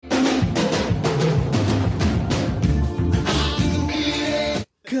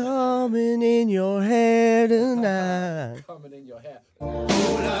your head.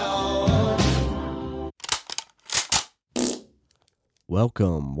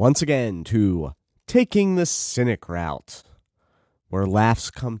 Welcome once again to Taking the Cynic Route, where laughs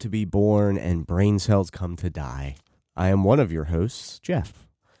come to be born and brain cells come to die. I am one of your hosts, Jeff,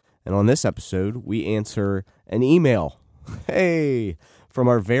 and on this episode, we answer an email, from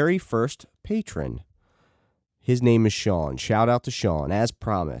our very first patron. His name is Sean. Shout out to Sean, as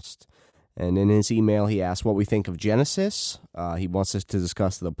promised. And in his email, he asked what we think of Genesis. He wants us to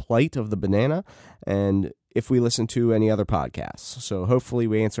discuss the plight of the banana and if we listen to any other podcasts. So hopefully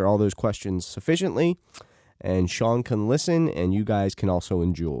we answer all those questions sufficiently, and Sean can listen, and you guys can also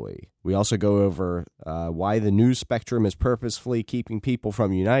enjoy. We also go over why the news spectrum is purposefully keeping people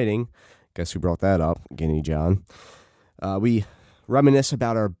from uniting. Guess who brought that up? Guinea John. We reminisce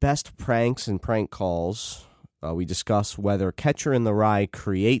about our best pranks and prank calls. We discuss whether Catcher in the Rye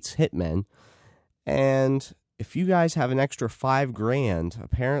creates hitmen. And if you guys have an extra $5,000,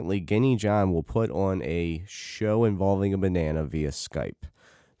 apparently Guinea John will put on a show involving a banana via Skype.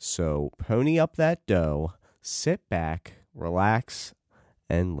 So pony up that dough, sit back, relax,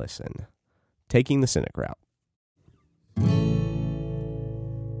 and listen. Taking the Cynic Route.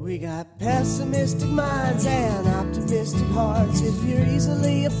 We got pessimistic minds and optimistic hearts. If you're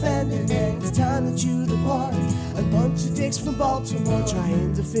easily offended, then it's time that you depart. A bunch of dicks from Baltimore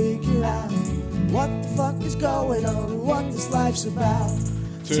trying to figure out what the fuck is going on and what this life's about.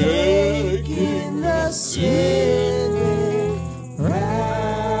 Taking the Cynic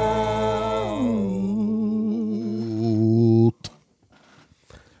Route.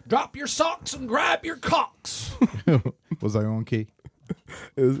 Drop your socks and grab your cocks. Was I on key?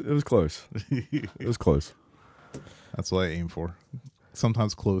 It was close. It was close. That's what I aim for.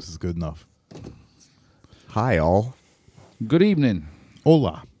 Sometimes close is good enough. Hi, all. Good evening.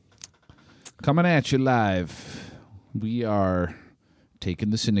 Hola. Coming at you live. We are taking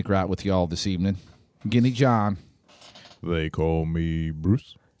the Cynic Route with y'all this evening. Guinea John. They call me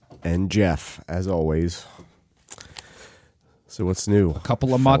Bruce. And Jeff, as always. So what's new? A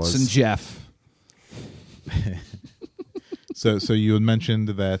couple of mutts and Jeff. So you had mentioned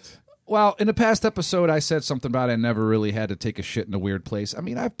that. Well, in a past episode, I said something about I never really had to take a shit in a weird place. I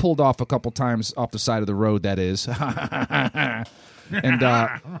mean, I've pulled off a couple times off the side of the road, that is. And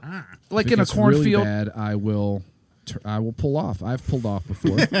like if in a it's really cornfield. bad, I will pull off. I've pulled off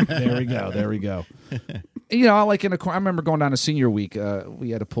before. There we go. You know, like in I remember going down to senior week.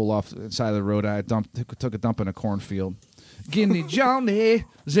 We had to pull off the side of the road. I took a dump in a cornfield. Guinea Johnny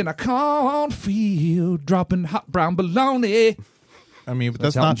is in a cornfield dropping hot brown bologna. I mean, but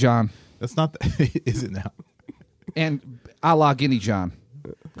That's that's not John. That's not. Is it now? And a la Guinea John.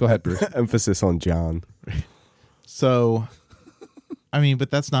 Go ahead, Bruce. Emphasis on John. So, I mean,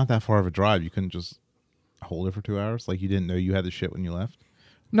 but that's not that far of a drive. You couldn't just hold it for 2 hours. Like you didn't know you had the shit when you left.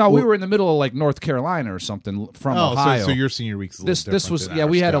 No, we were in the middle of like North Carolina or something from Ohio. So your senior week's a little this different was than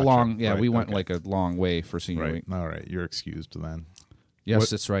we ours. had a Gotcha. long Right, we went okay. like a long way for senior Right. week. All right, you're excused then. Yes, What-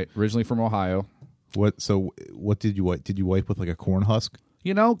 that's right. Originally from Ohio. What? So what did you wipe? Did you wipe with like a corn husk?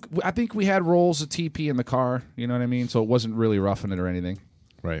 You know, I think we had rolls of TP in the car. You know what I mean? So it wasn't really roughing it or anything.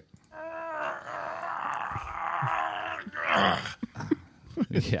 Right.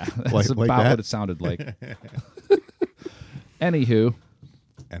 Yeah, that's Like about that? what it sounded like. Anywho,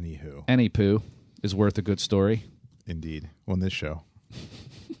 any poo is worth a good story. Indeed. On this show.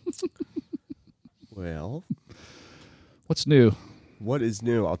 Well, What's new? what is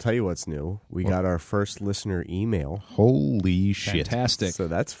new? I'll tell you what's new. We got our first listener email. Holy shit. Fantastic. So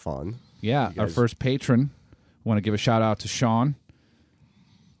that's fun. Yeah, You our guys- first patron. Want to give a shout out to Sean.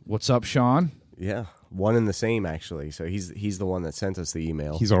 What's up, Sean? Yeah. One and the same, actually. So he's the one that sent us the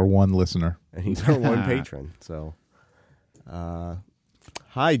email. He's our one listener. And he's our one patron. So,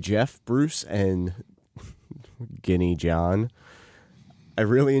 hi, Jeff, Bruce, and Guinea John. I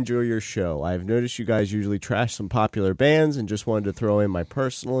really enjoy your show. I've noticed you guys usually trash some popular bands and just wanted to throw in my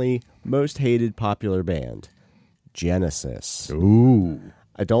personally most hated popular band, Genesis. Ooh.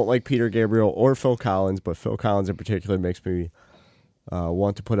 I don't like Peter Gabriel or Phil Collins, but Phil Collins in particular makes me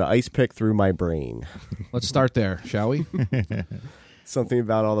want to put an ice pick through my brain. Let's start there, shall we? Something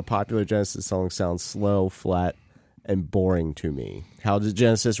about all the popular Genesis songs sounds slow, flat, and boring to me. How does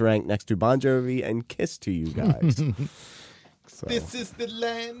Genesis rank next to Bon Jovi and Kiss to you guys? So, This is the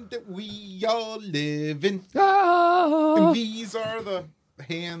land that we all live in. Ah! And these are the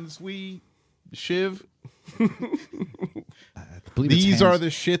hands we shiv. I believe it's These are hands. the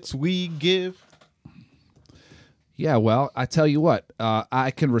shits we give. Yeah, well, I tell you what,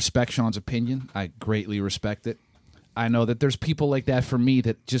 I can respect Sean's opinion. I greatly respect it. I know that there's people like that for me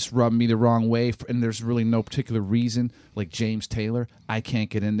that just rub me the wrong way, and there's really no particular reason. Like James Taylor, I can't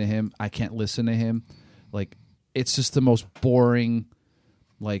get into him. I can't listen to him. Like, it's just the most boring,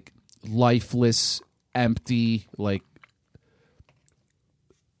 like, lifeless, empty, like,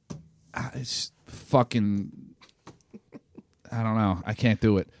 it's fucking, I don't know. I can't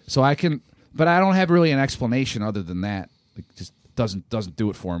do it. So I can, but I don't have really an explanation other than that. It just doesn't do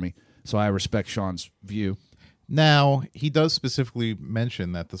it for me. So I respect Sean's view. Now, he does specifically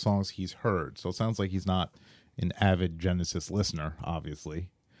mention that the songs he's heard, so it sounds like he's not an avid Genesis listener, obviously.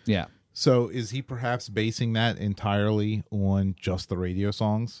 Yeah. So is he perhaps basing that entirely on just the radio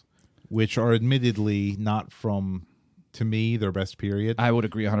songs, which are admittedly not from, to me, their best period? I would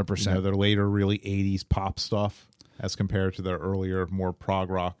agree 100%. You know, their later really 80s pop stuff as compared to their earlier, more prog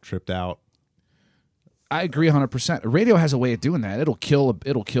rock, tripped out. I agree 100%. Radio has a way of doing that. It'll kill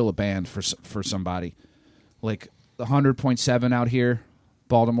a band for somebody. Like the 100.7 out here,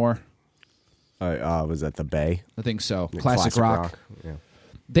 Baltimore. Was that the Bay? I think so. Yeah, Classic rock. Yeah.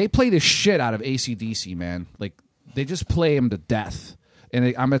 They play the shit out of AC/DC, man. Like, they just play them to death.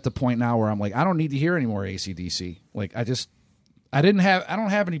 And I'm at the point now where I'm like, I don't need to hear any more AC/DC. Like, I don't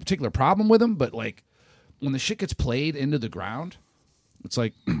have any particular problem with them, but like, when the shit gets played into the ground, it's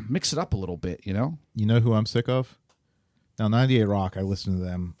like, mix it up a little bit, you know? You know who I'm sick of? Now, 98 Rock, I listen to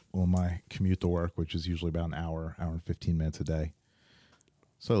them on my commute to work, which is usually about an hour and 15 minutes a day.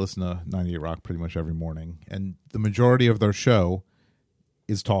 So I listen to 98 Rock pretty much every morning. And the majority of their show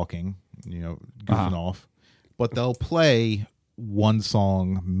is talking, you know, goofing off. But they'll play one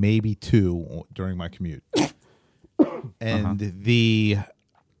song, maybe two, during my commute. And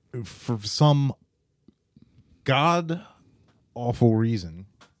for some god-awful reason,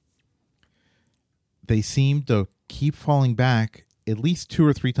 they seem to keep falling back at least 2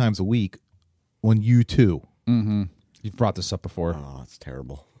 or 3 times a week on U2. Mm-hmm. You've brought this up before. Oh, it's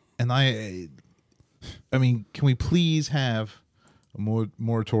terrible. And I mean, can we please have a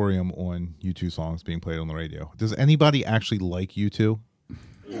moratorium on U2 songs being played on the radio? Does anybody actually like U2?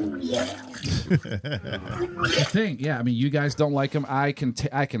 The thing, yeah. I mean, you guys don't like them. I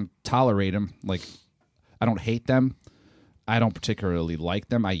can tolerate them. Like, I don't hate them. I don't particularly like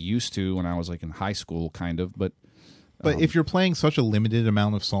them. I used to when I was like in high school, kind of. But if you're playing such a limited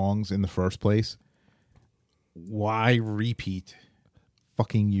amount of songs in the first place, why repeat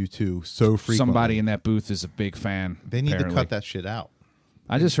fucking U2 so frequently? Somebody in that booth is a big fan. They need apparently to cut that shit out.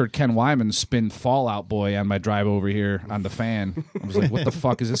 I just heard Ken Wyman spin Fall Out Boy on my drive over here on the fan. I was like, what the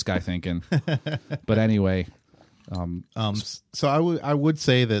fuck is this guy thinking? But anyway. So I would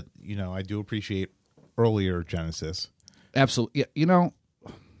say that, you know, I do appreciate earlier Genesis. Absolutely. Yeah, you know.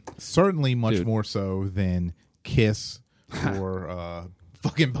 Certainly much Dude. more so than Kiss or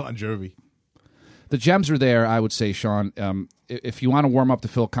fucking Bon Jovi. The gems are there, I would say, Sean. If you want to warm up to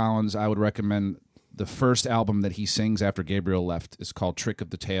Phil Collins, I would recommend the first album that he sings after Gabriel left. Is called Trick of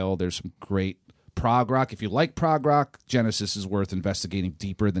the Tail. There's some great prog rock. If you like prog rock, Genesis is worth investigating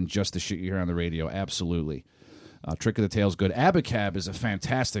deeper than just the shit you hear on the radio. Absolutely. Trick of the Tail is good. Abacab is a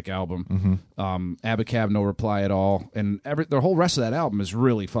fantastic album. Mm-hmm. Abacab, No Reply at All. And the whole rest of that album is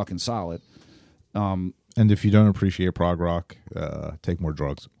really fucking solid. And if you don't appreciate prog rock, take more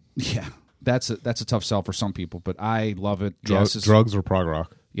drugs. Yeah. That's a tough sell for some people, but I love it. Drugs or prog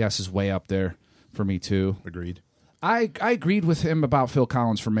rock? Yes is way up there for me too. Agreed. I agreed with him about Phil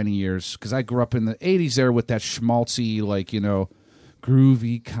Collins for many years because I grew up in the 80s there with that schmaltzy, like, you know,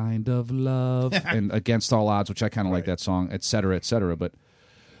 groovy kind of love and Against All Odds, which I kind of like that song, et cetera, et cetera. But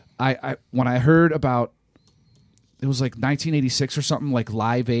I when I heard about, it was like 1986 or something, like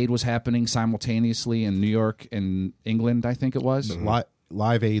Live Aid was happening simultaneously in New York and England, I think it was.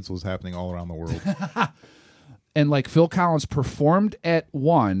 Live Aids was happening all around the world. And like Phil Collins performed at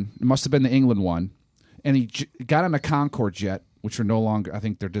one, it must have been the England one, and he got on a Concorde jet, which are no longer, I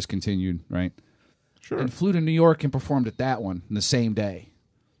think they're discontinued, right? Sure. And flew to New York and performed at that one in the same day.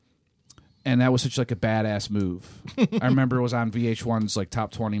 And that was such like a badass move. I remember it was on VH1's like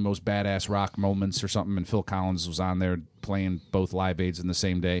top 20 most badass rock moments or something, and Phil Collins was on there playing both Live Aids in the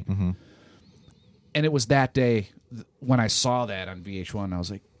same day. Mm-hmm. And it was that day when I saw that on VH1, I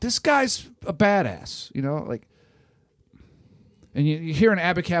was like, this guy's a badass, you know, like. And you hear an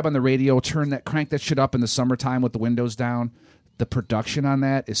Abacab on the radio, crank that shit up in the summertime with the windows down. The production on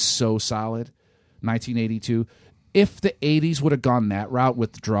that is so solid. 1982. If the 80s would have gone that route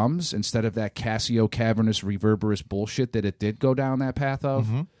with drums instead of that Casio cavernous reverberous bullshit that it did go down that path of,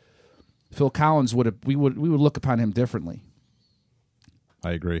 Phil Collins we would look upon him differently.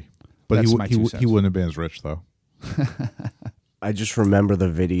 I agree. But he wouldn't have been as rich, though. I just remember the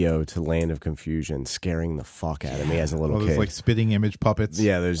video to Land of Confusion scaring the fuck out of me as a little Those kid. like spitting image puppets.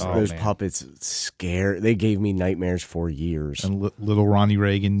 Yeah, those man. puppets scare. They gave me nightmares for years. And little Ronnie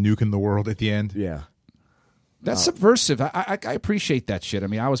Reagan nuking the world at the end. Yeah. That's subversive. I appreciate that shit. I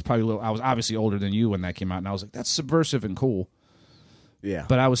mean, I was obviously older than you when that came out, and I was like, that's subversive and cool. Yeah.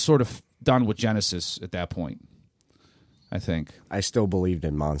 But I was sort of done with Genesis at that point, I think. I still believed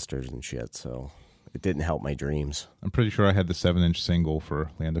in monsters and shit, so it didn't help my dreams. I'm pretty sure I had the 7-inch single for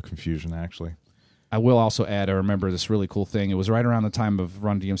Land of Confusion, actually. I will also add, I remember this really cool thing. It was right around the time of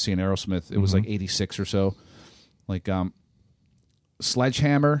Run DMC and Aerosmith. It was like 86 or so. Like,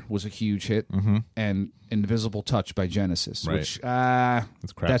 Sledgehammer was a huge hit, and Invisible Touch by Genesis, Right. which It's a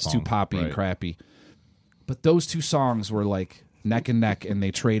crap that's too song. poppy and Right. crappy. But those two songs were like neck and neck, and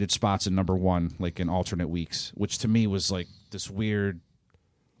they traded spots in number one, like in alternate weeks, which to me was like this weird.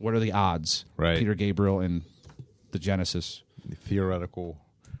 What are the odds? Right. Peter Gabriel and the Genesis. Theoretical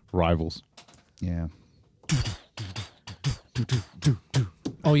rivals. Yeah.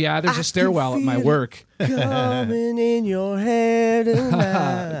 Oh yeah, there's a stairwell at my work. Coming in your head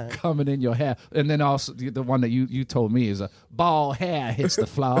tonight. Coming in your hair, and then also the one that you told me is a ball hair hits the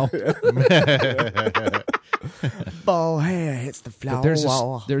floor. Ball hair hits the floor.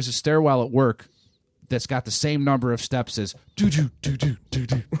 But there's a stairwell at work that's got the same number of steps as do do do do do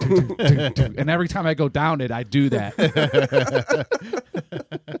do do do do, and every time I go down it, I do that.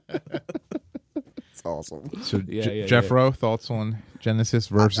 It's awesome. So, Yeah, Jeffro, thoughts on Genesis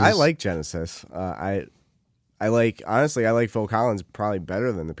versus... I like Genesis. I like, honestly, I like Phil Collins probably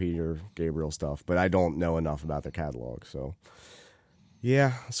better than the Peter Gabriel stuff, but I don't know enough about their catalog, so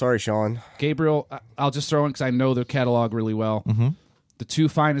yeah. Sorry, Sean. Gabriel, I'll just throw in because I know the catalog really well. The two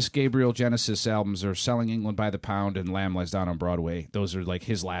finest Gabriel Genesis albums are Selling England by the Pound and Lamb Lies Down on Broadway. Those are like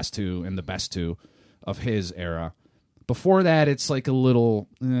his last two and the best two of his era. Before that, it's like a little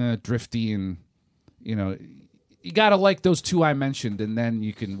drifty, and you know, you got to like those two I mentioned, and then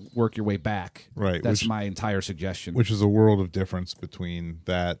you can work your way back. Right, That's which- my entire suggestion. Which is a world of difference between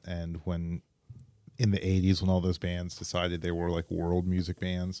that and when... in the 80s when all those bands decided they were like world music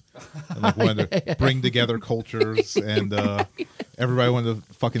bands and like wanted to bring together cultures and everybody wanted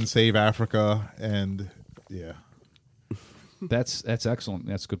to fucking save Africa and yeah. That's excellent.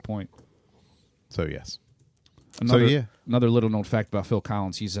 That's a good point. So yes. Another, yeah. Another little known fact about Phil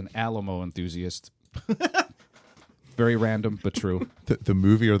Collins: he's an Alamo enthusiast. Very random, but true. The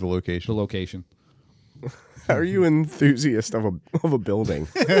movie or the The location? location. How are you an enthusiast of a building?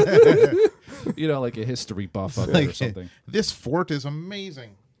 You know, like a history buff of it or something. This fort is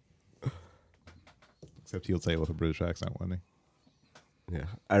amazing. Except he'll say it with a British accent, wouldn't he? Yeah,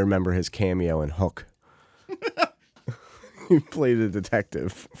 I remember his cameo in Hook. He played a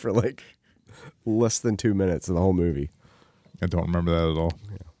detective for like less than 2 minutes in the whole movie. I don't remember that at all.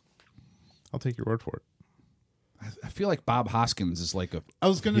 Yeah. I'll take your word for it. I feel like Bob Hoskins is like a. I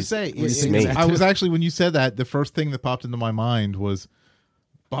was going to say, me. I was actually, when you said that, the first thing that popped into my mind was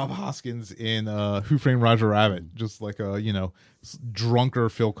Bob Hoskins in Who Framed Roger Rabbit, just like a, you know, drunker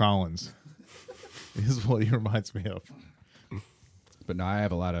Phil Collins is what he reminds me of. But no, I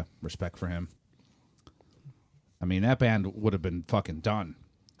have a lot of respect for him. I mean, that band would have been fucking done,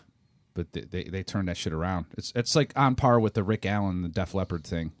 but they turned that shit around. It's like on par with the Rick Allen, the Def Leppard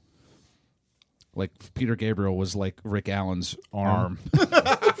thing. Like Peter Gabriel was like Rick Allen's arm.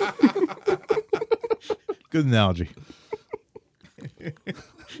 Good analogy.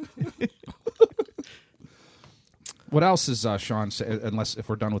 What else is Sean say? Unless if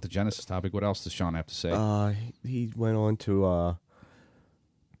we're done with the Genesis topic, what else does Sean have to say? He went on to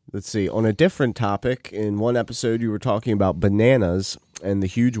let's see, on a different topic. In one episode, you were talking about bananas and the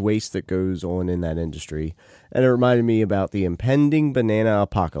huge waste that goes on in that industry, and it reminded me about the impending banana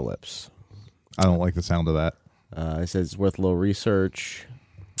apocalypse. I don't like the sound of that. It says it's worth a little research.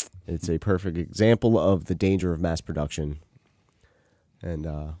 It's a perfect example of the danger of mass production. And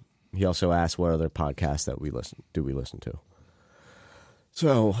he also asked what other podcasts that we listen to.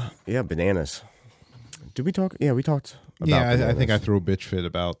 So, yeah, bananas. Did we talk? Yeah, we talked about Yeah, I think I bananas. threw a bitch fit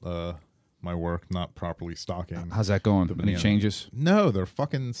about my work not properly stocking. How's that going? Any banana. changes? No, they're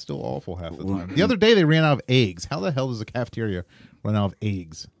fucking still awful half the time. The other day they ran out of eggs. How the hell does a cafeteria run out of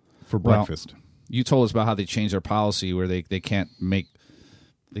eggs for Well, breakfast? You told us about how they changed their policy where they can't make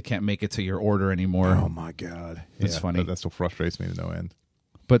it to your order anymore. Oh my god, It's funny. That still frustrates me to no end.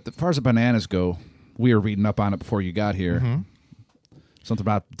 But as far as the bananas go, we were reading up on it before you got here. Something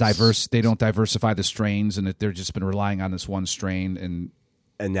about they don't diversify the strains, and that they've just been relying on this one strain. And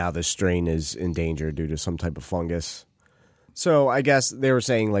And now this strain is in danger due to some type of fungus. So I guess they were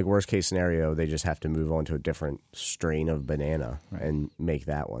saying, like, worst case scenario, they just have to move on to a different strain of banana and make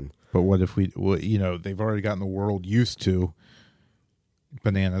that one. But what if they've already gotten the world used to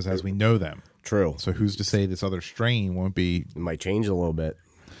bananas as we know them. True. So who's to say this other strain won't be? It might change a little bit.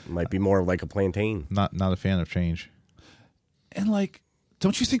 It might be more like a plantain. Not a fan of change. And like,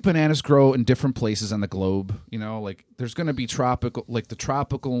 don't you think bananas grow in different places on the globe? You know, like there's going to be tropical, like the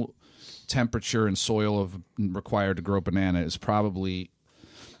tropical temperature and soil required to grow banana is probably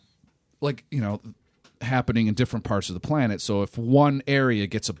like, you know, happening in different parts of the planet. So if one area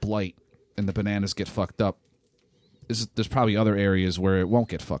gets a blight and the bananas get fucked up, there's probably other areas where it won't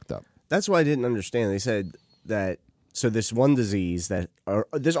get fucked up. That's what I didn't understand. They said that so this one disease that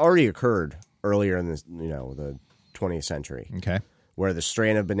this already occurred earlier in this, you know, the 20th century. Okay. Where the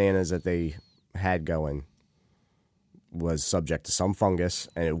strain of bananas that they had going was subject to some fungus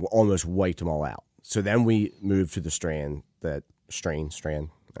and it almost wiped them all out. So then we moved to the strain, I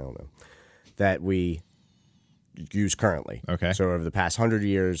don't know, that we use currently. Okay. So over the past 100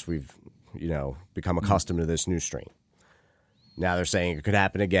 years, we've, you know, become accustomed to this new strain. Now they're saying it could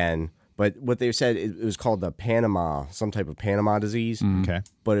happen again. But what they've said, it was called the some type of Panama disease. Okay.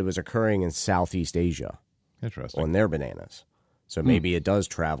 But it was occurring in Southeast Asia Interesting. on their bananas. So maybe it does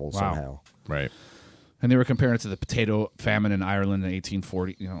travel somehow. Right. And they were comparing it to the potato famine in Ireland in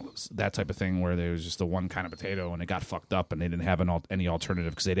 1840, you know, that type of thing where there was just the one kind of potato and it got fucked up and they didn't have any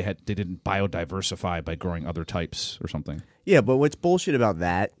alternative because they didn't biodiversify by growing other types or something. Yeah, but what's bullshit about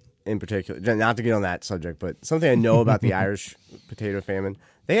that in particular, not to get on that subject, but something I know about the Irish potato famine,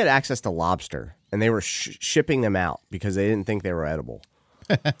 they had access to lobster and they were shipping them out because they didn't think they were edible.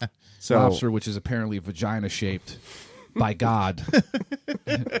 So, lobster, which is apparently vagina-shaped by God,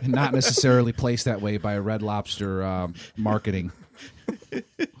 and not necessarily placed that way by Red Lobster marketing.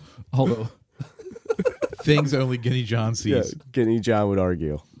 Although things only Guinea John sees. yeah, Guinea John would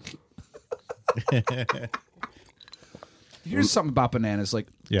argue. Here's something about bananas. Like,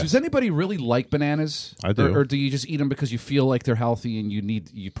 Yeah. does anybody really like bananas? I do. Or do you just eat them because you feel like they're healthy and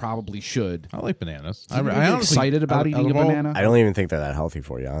you probably should? I like bananas. Are you excited about eating a banana? I don't even think they're that healthy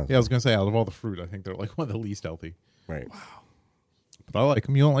for you, honestly. Yeah, I was going to say, out of all the fruit, I think they're like one of the least healthy. Right. But I like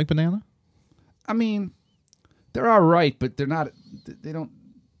them. You don't like banana? I mean, they're all right, but they're not. They don't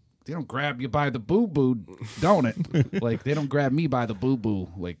grab you by the boo boo, don't it? Like they don't grab me by the boo boo.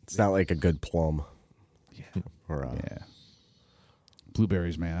 Like It's not like a good plum. yeah, Or yeah.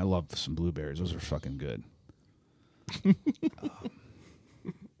 Blueberries, man. I love some blueberries. Those are fucking good.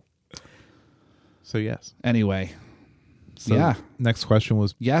 So, yes. Anyway, So yeah. Next question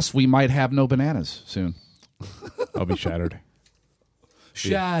was, Yes, we might have no bananas soon. I'll be shattered.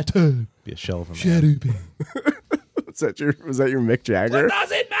 Shattered. Be a shell of a man. was that your Mick Jagger?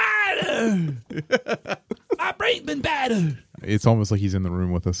 Does it matter? My brain's been battered. It's almost like he's in the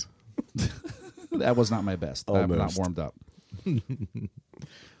room with us. That was not my best. I'm not Almost. warmed up.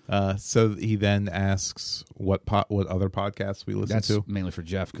 So he then asks what other podcasts we listen That's to. mainly for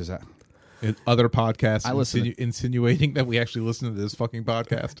Jeff because Other podcasts I listen to- insinuating that we actually listen to this fucking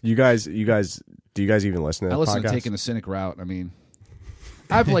podcast. You guys, do you guys even listen to I this listen podcast? to Taking the Cynic Route. I mean,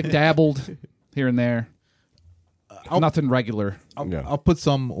 I've like dabbled here and there. Nothing regular. Yeah. I'll put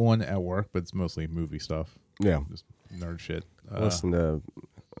some on at work, but it's mostly movie stuff. Yeah. Just nerd shit. I listen to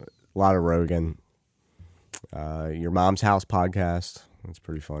a lot of Rogan. Your Mom's House podcast. That's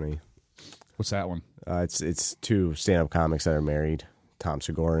pretty funny. What's that one? It's two stand-up comics that are married, Tom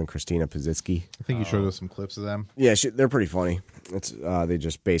Segura and Christina Pazitsky. I think you showed us some clips of them. Yeah, they're pretty funny. It's they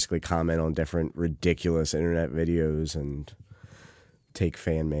just basically comment on different ridiculous internet videos and take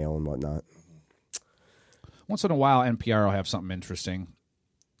fan mail and whatnot. Once in a while, NPR will have something interesting,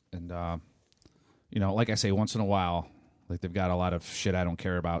 and you know, like I say, once in a while, like they've got a lot of shit I don't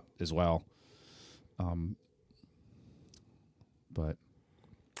care about as well. But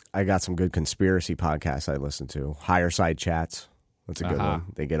I got some good conspiracy podcasts I listen to. Higher Side Chats. That's a good one.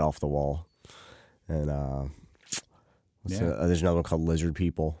 They get off the wall. And there's another one called Lizard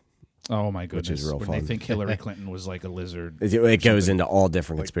People. oh my goodness, Which is real when fun. they think Hillary Clinton was like a lizard. It goes into all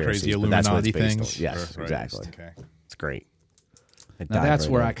different Like conspiracies. crazy but that's what it's Illuminati based things. on. Yes, Right. exactly. Okay. It's great. Now that's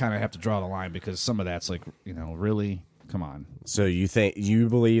where I kind of have to draw the line because some of that's like, you know, really, come on. So you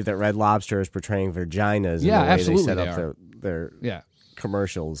believe that Red Lobster is portraying vaginas Yeah, in the way absolutely they set they up are. their Yeah,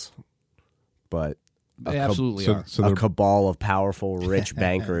 commercials, but they absolutely are. So a they're- cabal of powerful, rich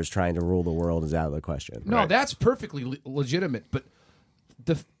bankers trying to rule the world is out of the question. No, that's perfectly legitimate, but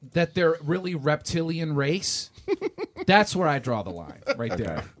that they're really reptilian race, that's where I draw the line, right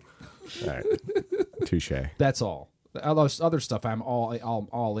there. All right. Touche. That's all. The other stuff I'm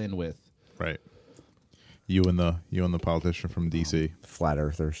all in with. Right. You and the politician from D.C. Flat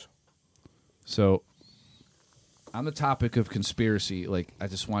earthers. So, on the topic of conspiracy, like, I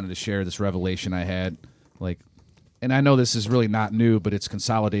just wanted to share this revelation I had, like, and I know this is really not new, but it's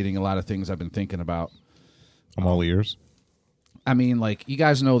consolidating a lot of things I've been thinking about. I'm all ears. I mean, like, you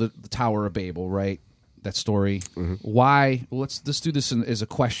guys know the Tower of Babel, right? That story. Mm-hmm. Why? Well, let's do this as a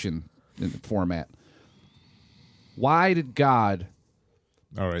question in format. Why did God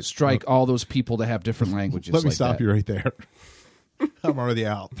All right. strike all those people to have different languages? Let me like stop that? you right there. I'm already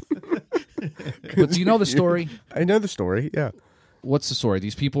out. But do you know the story? I know the story, yeah. What's the story?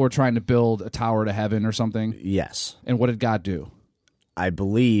 These people were trying to build a tower to heaven or something, Yes. and what did God do? I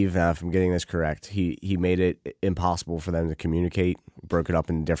believe, if I'm getting this correct, he made it impossible for them to communicate, broke it up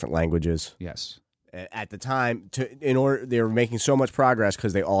into different languages. Yes. At the time, they were making so much progress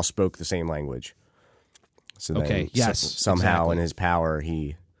because they all spoke the same language. So Okay, then yes, somehow exactly. in his power,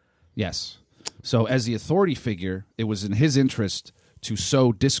 he... Yes. So as the authority figure, it was in his interest to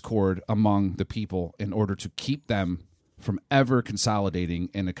sow discord among the people in order to keep them from ever consolidating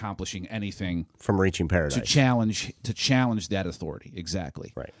and accomplishing anything From reaching paradise. to challenge that authority.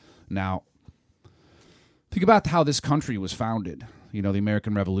 Exactly. Right. Now, think about how this country was founded, the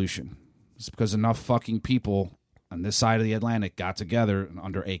American Revolution. It's because enough fucking people on this side of the Atlantic got together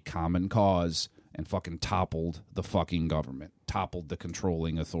under a common cause and fucking toppled the fucking government, toppled the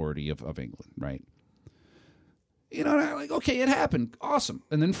controlling authority of England, right? Like, okay, it happened. Awesome.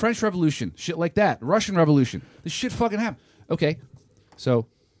 And then French Revolution, shit like that. Russian Revolution. This shit fucking happened. Okay. So,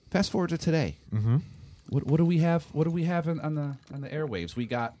 fast forward to today. Mm-hmm. What do we have? What do we have on the airwaves? We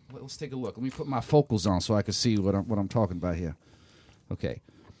got. Let's take a look. Let me put my focals on so I can see what I'm talking about here. Okay.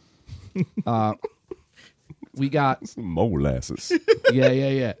 We got molasses.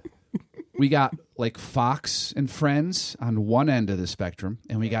 yeah. We got like Fox and Friends on one end of the spectrum,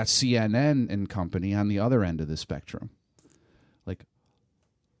 and we got CNN and company on the other end of the spectrum. Like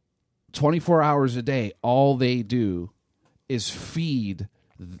 24 hours a day, all they do is feed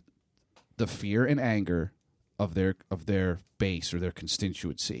the fear and anger of their base or their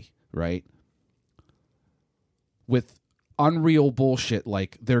constituency, right? With unreal bullshit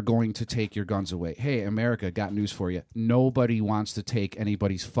like they're going to take your guns away. Hey, America, got news for you. Nobody wants to take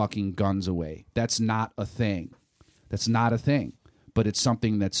anybody's fucking guns away. That's not a thing. That's not a thing. But it's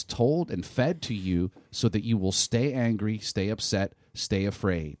something that's told and fed to you so that you will stay angry, stay upset, stay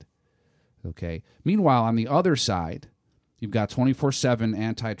afraid. Okay? Meanwhile, on the other side, you've got 24/7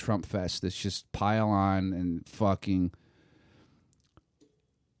 anti-Trump fest that's just pile on and fucking...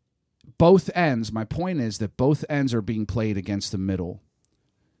 Both ends, my point is that both ends are being played against the middle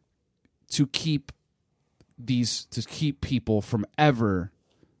to keep people from ever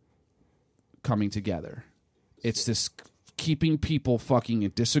coming together. It's this keeping people fucking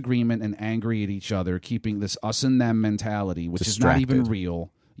in disagreement and angry at each other, keeping this us and them mentality, which is not even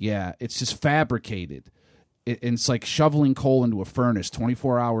real. Yeah, it's just fabricated. It's like shoveling coal into a furnace,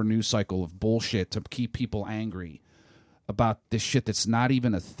 24-hour news cycle of bullshit to keep people angry about this shit that's not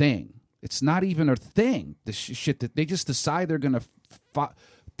even a thing. It's not even a thing. This shit that they just decide they're going to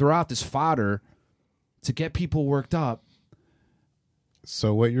throw out this fodder to get people worked up.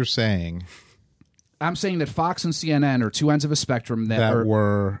 So what you're saying... I'm saying that Fox and CNN are two ends of a spectrum that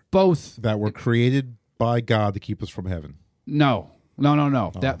were created by God to keep us from heaven. No.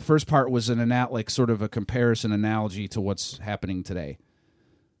 Oh. That first part was sort of a comparison analogy to what's happening today.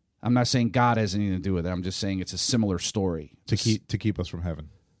 I'm not saying God has anything to do with it. I'm just saying it's a similar story. To keep us from heaven.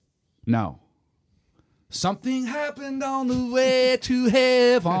 No. Something happened on the way to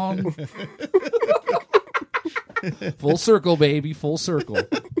heaven. Full circle, baby. Full circle.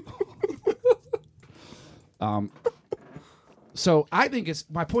 So I think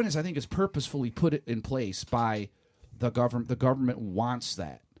my point is I think it's purposefully put it in place by the government. The government wants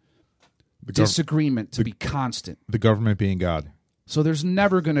that. Disagreement to be constant. The government being God. So there's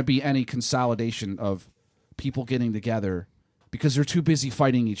never going to be any consolidation of people getting together because they're too busy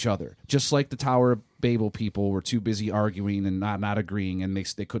fighting each other. Just like the Tower of Babel people were too busy arguing and not agreeing, and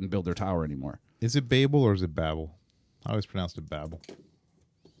they couldn't build their tower anymore. Is it Babel or is it Babel? I always pronounced it Babel.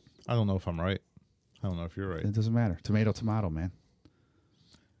 I don't know if I'm right. I don't know if you're right. It doesn't matter. Tomato, tomato, man.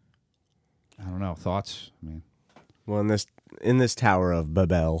 I don't know. Thoughts? I mean, Well, in this Tower of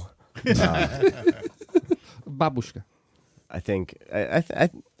Babel, babushka. I think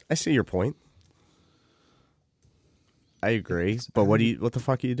I see your point. I agree, but what the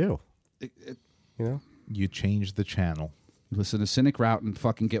fuck do you do? You know, You change the channel. Listen to Cynic Route and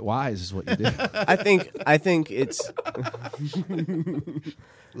fucking get wise is what you do. I think it's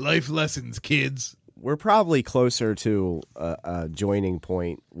Life lessons, kids. we're probably closer to a joining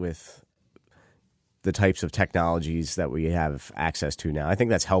point with the types of technologies that we have access to now. I think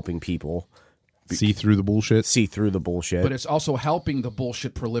that's helping people See through the bullshit. see through the bullshit. But it's also helping the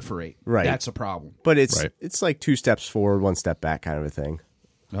bullshit proliferate. Right. That's a problem. But it's Right. it's like 2 steps forward, 1 step back kind of a thing.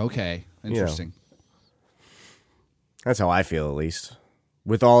 Okay. Interesting. That's how I feel, at least.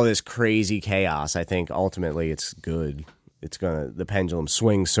 With all this crazy chaos, I think ultimately it's good. The pendulum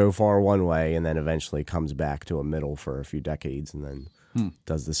swings so far one way and then eventually comes back to a middle for a few decades and then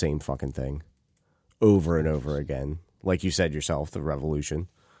does the same fucking thing over and over again. Like you said yourself, the revolution,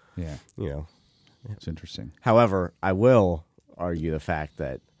 Yeah. you know. It's interesting. However, I will argue the fact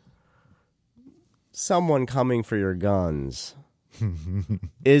that someone coming for your guns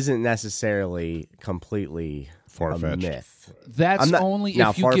isn't necessarily completely Far-fetched. a myth. That's I'm not- only now,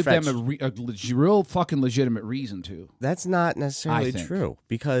 if you give them far-fetched. a real fucking legitimate reason to. That's not necessarily I think. true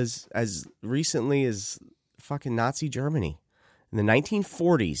because as recently as fucking Nazi Germany in the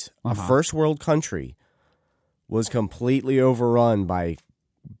 1940s, a first world country was completely overrun by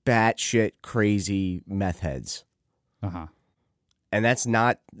batshit crazy meth heads. Uh-huh. And that's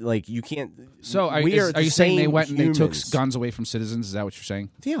not like you can't. So are we you the saying they same went and they took humans. guns away from citizens? Is that what you're saying?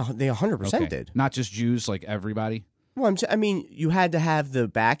 Yeah, they 100% did. Not just Jews, like everybody? Well, I mean, you had to have the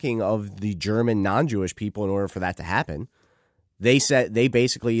backing of the German non-Jewish people in order for that to happen. They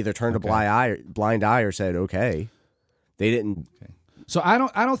basically either turned a blind eye or said okay. They didn't. So I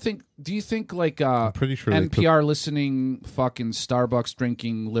don't think. Do you think like pretty sure they NPR listening, fucking Starbucks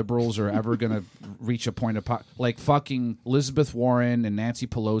drinking liberals are ever gonna reach a point of like fucking Elizabeth Warren and Nancy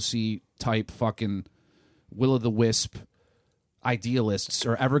Pelosi type fucking will-o'-the-wisp idealists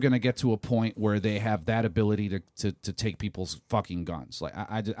are ever gonna get to a point where they have that ability to take people's fucking guns? Like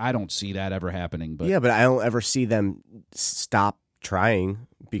I don't see that ever happening. But Yeah, but I don't ever see them stop trying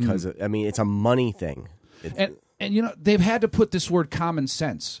because I mean it's a money thing. And you know, they've had to put this word common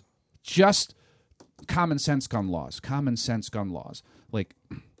sense. Just common sense gun laws. Common sense gun laws. Like,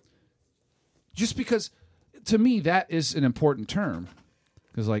 just because, to me, that is an important term.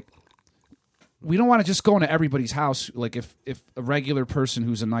 Because, like, we don't want to just go into everybody's house. Like, if a regular person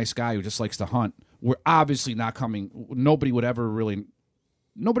who's a nice guy who just likes to hunt, we're obviously not coming. Nobody would ever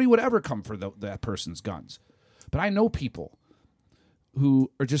come for that person's guns. But I know people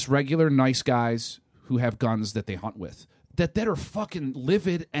who are just regular nice guys who have guns that they hunt with that are fucking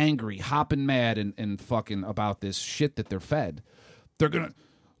livid, angry, hopping mad and fucking about this shit that they're fed. They're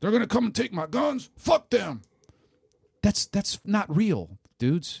gonna come and take my guns. Fuck them. That's not real,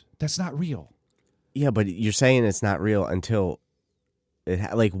 dudes. That's not real. Yeah, but you're saying it's not real until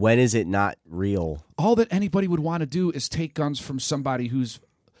like when is it not real? All that anybody would want to do is take guns from somebody who's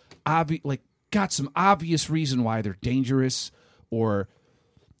got some obvious reason why they're dangerous, or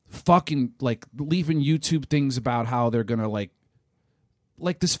fucking like leaving YouTube things about how they're gonna like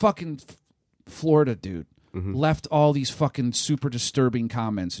this fucking Florida dude left all these fucking super disturbing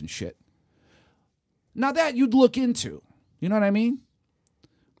comments and shit. Now that you'd look into, you know what I mean?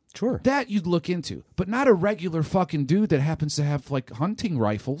 Sure. That you'd look into, but not a regular fucking dude that happens to have like hunting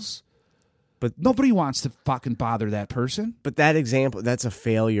rifles. But nobody wants to fucking bother that person. But that example, that's a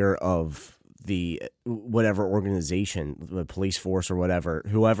failure of the whatever organization, the police force or whatever,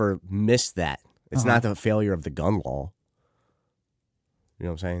 whoever missed that. It's not the failure of the gun law. You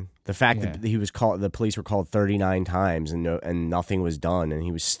know what I'm saying? The fact that the police were called 39 times and nothing was done, and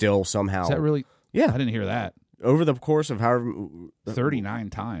he was still somehow. Is that really? Yeah, I didn't hear that. Over the course of however 39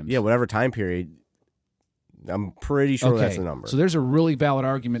 times. Yeah, whatever time period. I'm pretty sure that's the number. So there's a really valid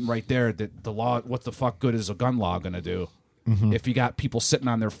argument right there that the law, what the fuck good is a gun law going to do? If you got people sitting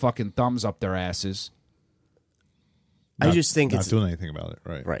on their fucking thumbs up their asses. I just think not it's doing anything about it,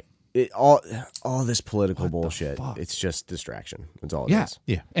 right? Right. All this political bullshit. It's just distraction. That's all it is.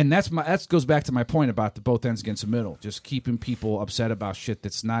 Yeah. And that goes back to my point about the both ends against the middle. Just keeping people upset about shit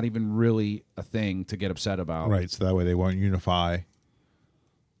that's not even really a thing to get upset about. Right. So that way they won't unify.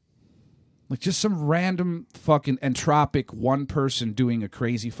 Like just some random fucking entropic one person doing a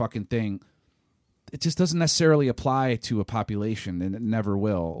crazy fucking thing. It just doesn't necessarily apply to a population, and it never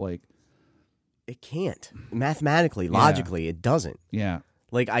will. Like, it can't. Mathematically, logically, it doesn't. Yeah.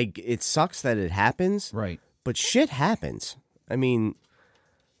 Like it sucks that it happens. Right. But shit happens. I mean,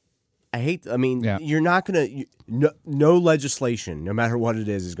 Yeah. you're not going to no legislation, no matter what it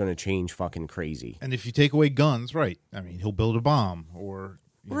is going to change fucking crazy. And if you take away guns, right? I mean, he'll build a bomb, or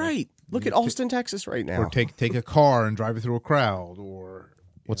Right. Look at Austin, Texas right now. or take a car and drive it through a crowd, or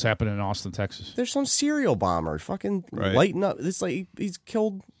What's happening in Austin, Texas? There's some serial bomber fucking lighting up. It's like he's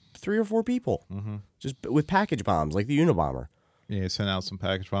killed 3 or 4 people just with package bombs, like the Unabomber. yeah, sent out some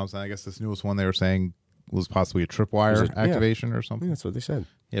package bombs. And I guess this newest one they were saying was possibly a tripwire activation or I something. think that's what they said.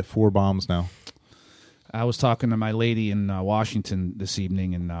 Yeah, 4 bombs now. I was talking to my lady in Washington this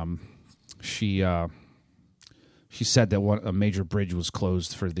evening, and she said that a major bridge was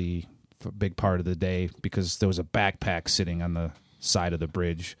closed for a big part of the day because there was a backpack sitting on the side of the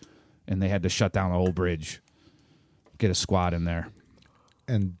bridge, and they had to shut down the whole bridge, get a squad in there.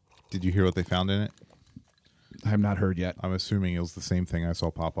 And did you hear what they found in it? I have not heard yet. I'm assuming it was the same thing I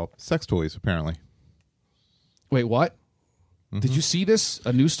saw pop up. Sex toys, apparently. Wait, what? Did you see this?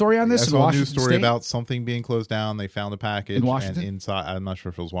 A news story on this? I in saw a Washington news story State? about something being closed down. They found a package In Washington? and inside. I'm not sure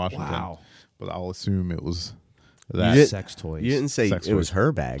if it was Washington. Wow. But I'll assume it was You that. did- Sex toys. You didn't say Sex it was toys.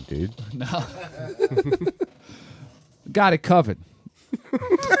 her bag, dude. No. Got it covered.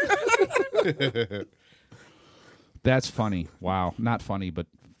 That's funny. Wow. Not funny, but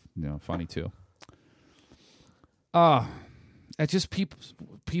funny too. It's just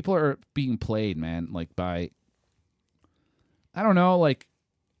people are being played, man, like by I don't know, like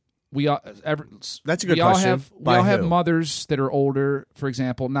we all That's a good we all question. have we By all have who? mothers that are older, for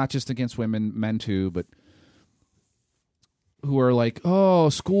example, not just against women, men too, but who are like, "Oh,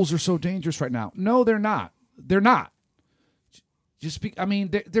 schools are so dangerous right now." No, they're not. They're not.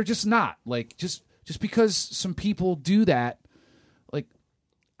 They're just not. Like just because some people do that, like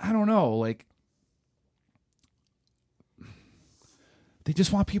I don't know, like they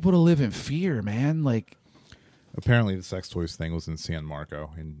just want people to live in fear, man. Like, Apparently, the sex toys thing was in San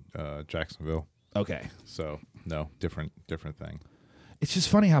Marco in Jacksonville. okay. So, no, different thing. It's just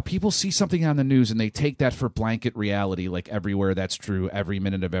funny how people see something on the news and they take that for blanket reality, like everywhere that's true, every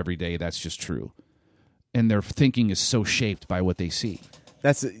minute of every day that's just true. And their thinking is so shaped by what they see.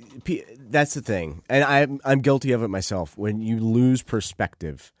 That's the thing, and I'm guilty of it myself. When you lose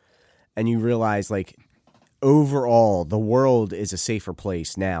perspective, and you realize, like, overall, the world is a safer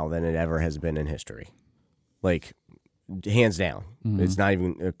place now than it ever has been in history. Like, hands down, it's not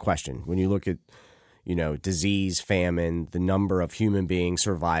even a question. When you look at, disease, famine, the number of human beings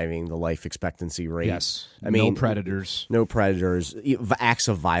surviving, the life expectancy rate. Yes. I mean, no predators. no predators, acts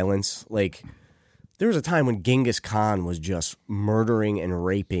of violence. Like, there was a time when Genghis Khan was just murdering and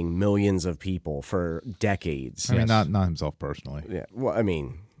raping millions of people for decades. I mean, not himself personally. Yeah, well, I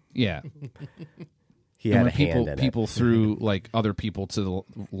mean, Yeah. he And had when a hand in people threw like other people to the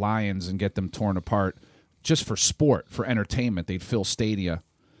lions and get them torn apart just for sport, for entertainment, they'd fill stadia. it.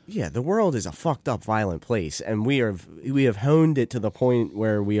 Yeah, the world is a fucked up, violent place, and we have honed it to the point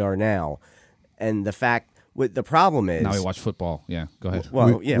where we are now. And the problem is Now we watch football. Yeah, go ahead.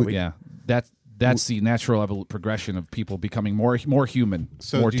 Well, yeah, that's the natural progression of people becoming more human,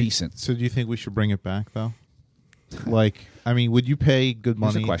 more decent. So, do you think we should bring it back though? Like, I mean, would you pay good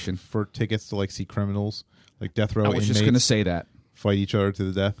Here's a money question. for tickets to see criminals, like death row I was inmates, just going to say that. fight each other to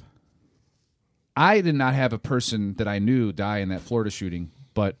the death? I did not have a person that I knew die in that Florida shooting,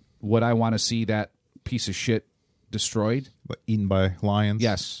 but would I want to see that piece of shit destroyed? Like, eaten by lions?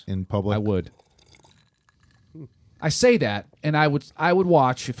 Yes, in public. I would. I say that, and I would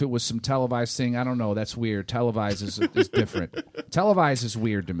watch if it was some televised thing. I don't know. That's weird. Televised is different. Televised is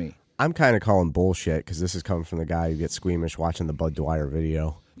weird to me. I'm kind of calling bullshit because this is coming from the guy who gets squeamish watching the Bud Dwyer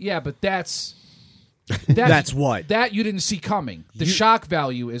video. Yeah, but that's what? That you didn't see coming. The shock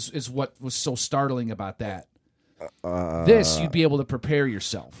value is what was so startling about that. This, you'd be able to prepare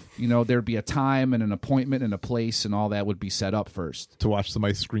yourself. There'd be a time and an appointment and a place, and all that would be set up first. To watch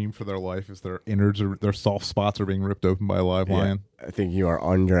somebody scream for their life as their innards or their soft spots are being ripped open by a live lion. I think you are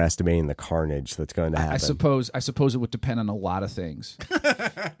underestimating the carnage that's going to happen. I suppose it would depend on a lot of things.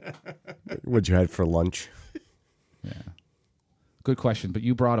 What'd you have for lunch? Yeah, good question. But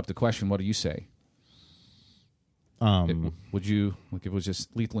you brought up the question. What do you say? Would you, like, if it was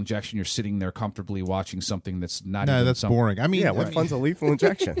just lethal injection, you're sitting there comfortably watching something that's not No, even that's something. boring. I mean, Yeah, what fun's a lethal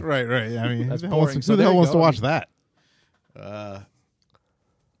injection? right. I mean, That's who the hell wants boring. to- So who the there hell you wants to go. watch that?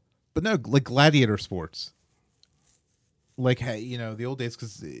 But no, like gladiator sports. Like, hey, the old days,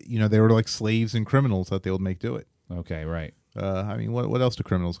 because they were like slaves and criminals that they would make do it. Okay, right. I mean, what else do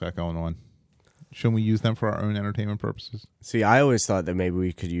criminals got going on? Shouldn't we use them for our own entertainment purposes? See, I always thought that maybe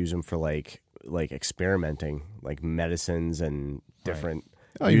we could use them for like experimenting, like medicines and different.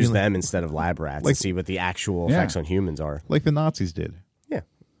 Oh, you use mean like- them instead of lab rats like- to see what the actual Yeah. effects on humans are. Like the Nazis did. Yeah,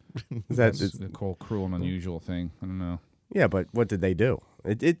 That's the whole cruel and unusual thing. I don't know. yeah, but what did they do?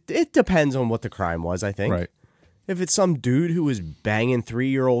 It depends on what the crime was. I think. Right. If it's some dude who was banging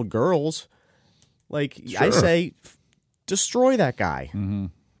 3-year-old girls, like I Sure. say, destroy that guy. Mm-hmm.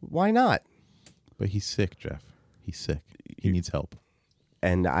 Why not? But he's sick, Jeff. He's sick. He needs help.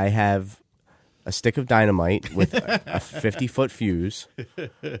 And I have a stick of dynamite with a 50-foot fuse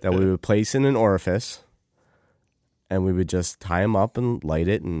that we would place in an orifice, and we would just tie him up and light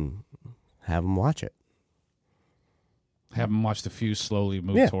it and have him watch it. Have him watch the fuse slowly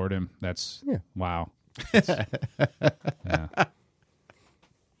move toward him. That's wow. Yeah.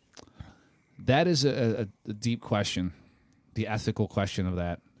 That is a deep question. The ethical question of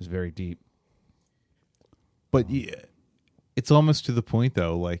that is very deep. But yeah, it's almost to the point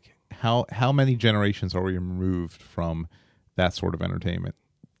though. Like how many generations are we removed from that sort of entertainment?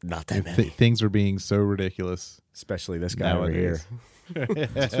 Not that many. Things are being so ridiculous, especially this guy nowadays. over here,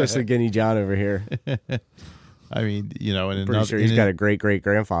 especially Guinea John over here. I mean, you know, and pretty sure he's got a great great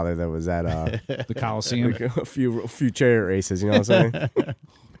grandfather that was at the Coliseum, like a few chariot races. You know what I'm saying?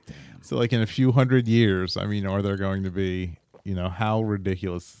 So, like in a few hundred years, I mean, are there going to be, you know, how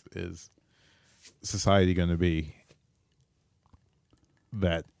ridiculous is society going to be?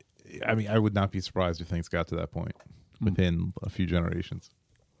 That, I mean, I would not be surprised if things got to that point within a few generations.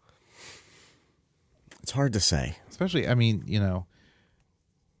 It's hard to say. Especially, I mean, you know,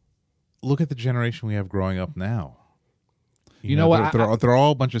 look at the generation we have growing up now. You know what? They're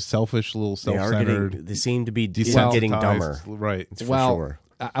all a bunch of selfish, little self-centered. They seem to be getting dumber. Right. For sure.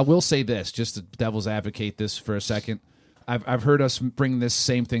 I will say this, just to devil's advocate this for a second. I've heard us bring this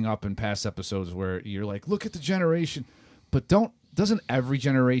same thing up in past episodes where you're like, look at the generation. But doesn't every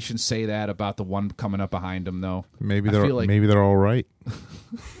generation say that about the one coming up behind them, though? Maybe they're all right.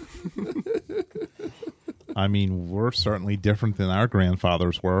 I mean, we're certainly different than our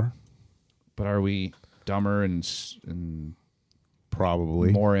grandfathers were. But are we dumber and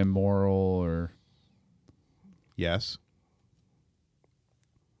probably more immoral or? Yes.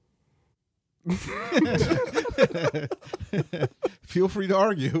 Feel free to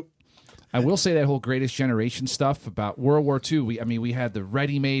argue. I will say that whole Greatest Generation stuff about World War II. We had the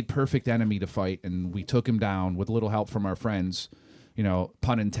ready-made perfect enemy to fight, and we took him down with little help from our friends. You know,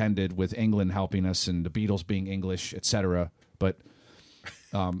 pun intended, with England helping us and the Beatles being English, etc. But,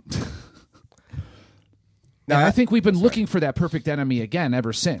 I think we've been looking for that perfect enemy again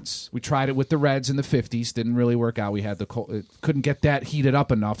ever since. We tried it with the Reds in the 50s, didn't really work out. We had couldn't get that heated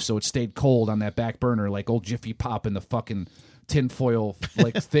up enough, so it stayed cold on that back burner, like old Jiffy Pop in the fucking tinfoil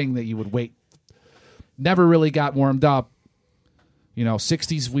like thing that you would wait. Never really got warmed up. You know,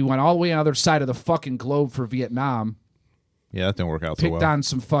 60s, we went all the way on the other side of the fucking globe for Vietnam. Yeah, that didn't work out so well. Picked on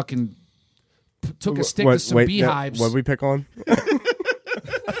some fucking... Took a stick to some beehives. What did we pick on?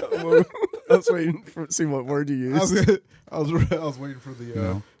 I was waiting to see what word you used. I was waiting for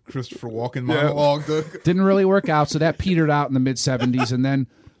the Christopher Walken monologue. Didn't really work out, so that petered out in the mid-'70s.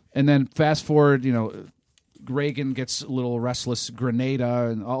 And then fast forward, you know, Reagan gets a little restless, Grenada,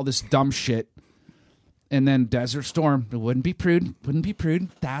 and all this dumb shit. And then Desert Storm. It wouldn't be prudent.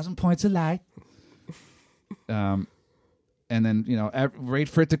 1,000 points of lie. And then, you know, wait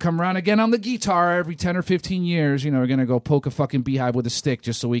for it to come around again on the guitar every 10 or 15 years. You know, we're going to go poke a fucking beehive with a stick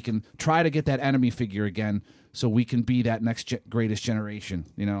just so we can try to get that enemy figure again so we can be that next greatest generation,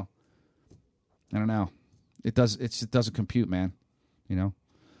 you know? I don't know. It doesn't compute, man, you know?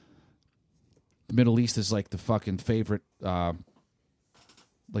 The Middle East is like the fucking favorite,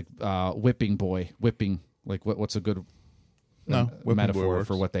 whipping boy. Whipping, like what's a good metaphor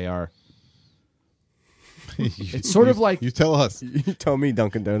for what they are? It's sort of like... You tell us. You tell me,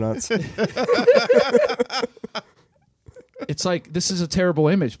 Dunkin' Donuts. It's like, this is a terrible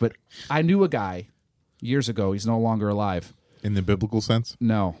image, but I knew a guy years ago. He's no longer alive. In the biblical sense?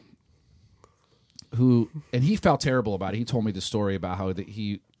 No. And he felt terrible about it. He told me the story about how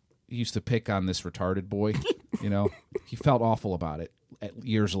he used to pick on this retarded boy. You know, he felt awful about it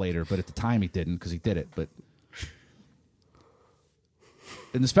years later, but at the time he didn't because he did it.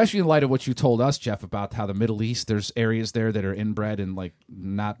 And especially in light of what you told us, Jeff, about how the Middle East, there's areas there that are inbred and like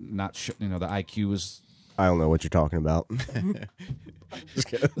not you know, the IQ is... I don't know what you're talking about. Just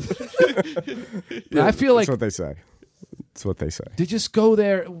kidding. I feel like... That's what they say. That's what they say. They just go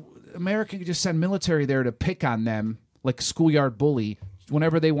there. America could just send military there to pick on them like a schoolyard bully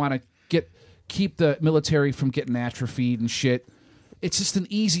whenever they want to keep the military from getting atrophied and shit. It's just an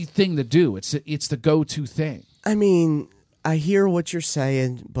easy thing to do. It's the go-to thing. I mean... I hear what you're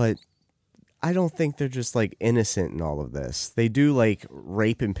saying, but I don't think they're just like innocent in all of this. They do like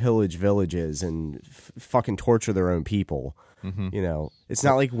rape and pillage villages and fucking torture their own people. Mm-hmm. You know, it's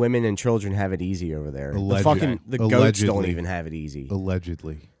not like women and children have it easy over there. The goats don't even have it easy.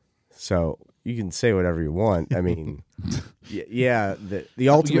 Allegedly. So you can say whatever you want. I mean, yeah, the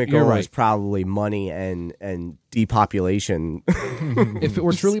ultimate goal is probably money and depopulation. If it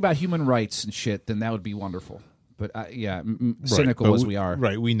were truly about human rights and shit, then that would be wonderful. But cynical as we are.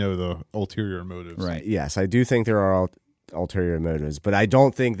 Right, we know the ulterior motives. Right. Yes, I do think there are ulterior motives, but I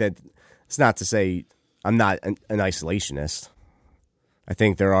don't think that... It's not to say I'm not an isolationist. I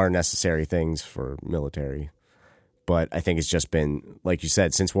think there are necessary things for military. But I think it's just been, like you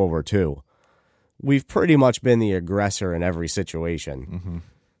said, since World War II, we've pretty much been the aggressor in every situation. Mm-hmm.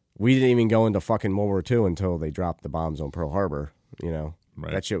 We didn't even go into fucking World War II until they dropped the bombs on Pearl Harbor. You know,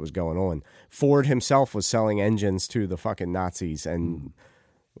 Right. that shit was going on. Ford himself was selling engines to the fucking Nazis, and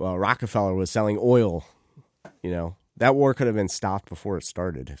Rockefeller was selling oil. You know, that war could have been stopped before it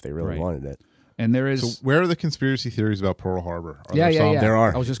started if they really Right. wanted it. And there is... So where are the conspiracy theories about Pearl Harbor? Are yeah. There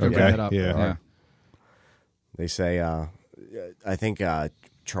are. I was just going to Okay. bring that up. Yeah. They say, I think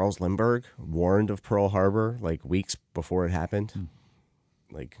Charles Lindbergh warned of Pearl Harbor like weeks before it happened,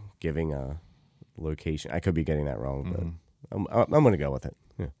 like giving a location. I could be getting that wrong, but I'm going to go with it.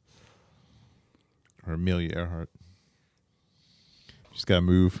 Yeah. Or Amelia Earhart. She's got to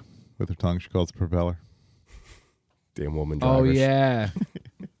move with her tongue. She calls it propeller. Damn woman Oh, drivers. yeah.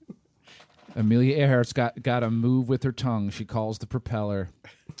 Amelia Earhart's got to move with her tongue. She calls the propeller.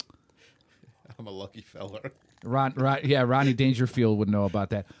 I'm a lucky feller. Rodney Dangerfield would know about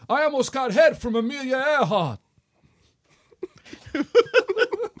that. I almost got head from Amelia Earhart.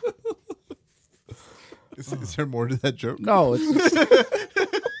 Is there more to that joke? No,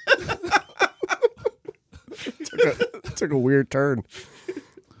 It took a weird turn.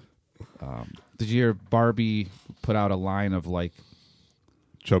 did you hear Barbie put out a line of like...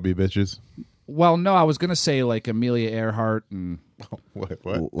 Chubby bitches. Well, no, I was going to say like Amelia Earhart and What?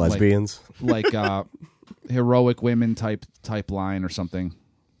 Lesbians. like heroic women type line or something.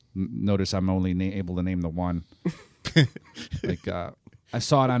 Notice I'm only able to name the one. Like I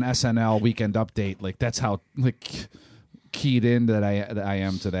saw it on SNL Weekend Update. Like that's how like keyed in that I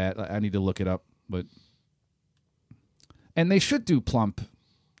am to that. I need to look it up, but and they should do plump,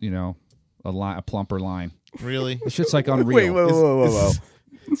 you know, a plumper line. Really? The shit's like unreal. Wait, whoa.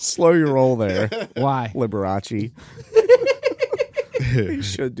 Slow your roll there, Why? Liberace. You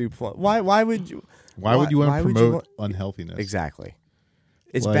should do plump. Why would you? Why would you want why to would promote you want- unhealthiness? Exactly.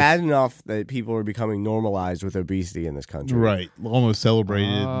 It's Like- bad enough that people are becoming normalized with obesity in this country. Right. Almost celebrated.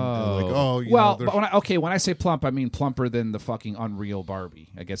 And like, oh, you well, know, but when I say plump, I mean plumper than the fucking unreal Barbie.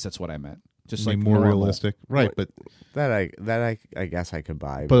 I guess that's what I meant. Just like more normal. realistic. Right. But That I guess I could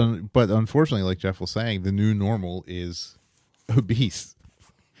buy. but unfortunately, like Jeff was saying, the new normal is obese.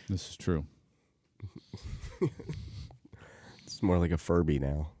 This is true. It's more like a Furby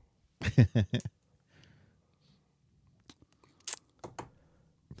now.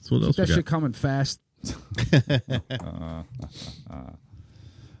 So what Keep that shit coming fast.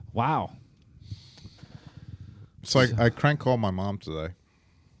 Wow. So I crank called my mom today.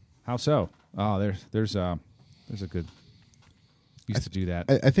 How so? Oh, there's a good. Used to do that.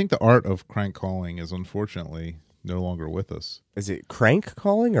 I think the art of crank calling is unfortunately no longer with us. Is it crank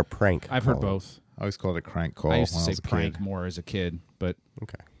calling or prank? I've heard calling? both. I always called it crank call. I used to when say was a prank kid. more as a kid, but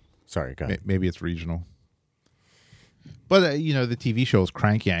Okay. Sorry, go ahead. Maybe it's regional. But you know, the TV show is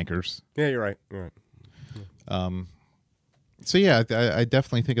Crank Yankers. Yeah, you're right. So yeah, I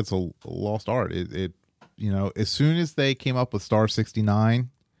definitely think it's a lost art. It you know, as soon as they came up with Star 69,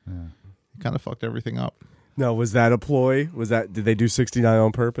 it kind of fucked everything up. No, was that a ploy? Did they do 69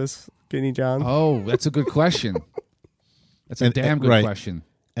 on purpose, Kenny John? oh, that's a good question. That's a And- damn and- good right. question.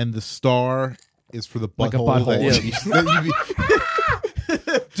 And the star is for the butthole. Like a butthole.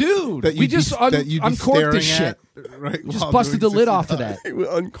 That Dude, that we just that you'd be uncorked this staring shit. at, right? We just while busted the doing lid off of 69. that. We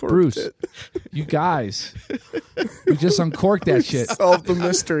uncorked Bruce, it. you guys, we just uncorked that shit. Solved the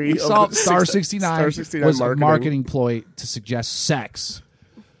mystery. of Solved the Star 69 69 Star 69 was a marketing ploy to suggest sex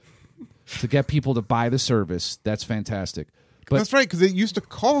to get people to buy the service. That's fantastic. But That's right, because it used to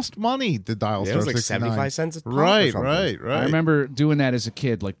cost money to dial Yeah, it Star was like 69. 75 cents a pop or Right, something. right. I remember doing that as a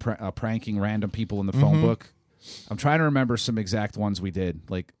kid, like pranking random people in the phone book. I'm trying to remember some exact ones we did.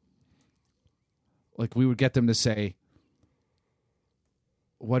 Like we would get them to say,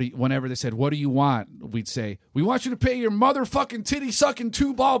 whenever they said, "What do you want?" We'd say, "We want you to pay your motherfucking titty sucking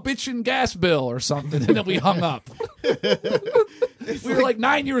 2-ball bitchin' gas bill or something," and then we hung up. We were like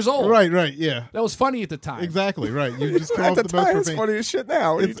 9 years old. Right, yeah. That was funny at the time. Exactly, right. You just come At off the the time, most it's funny as shit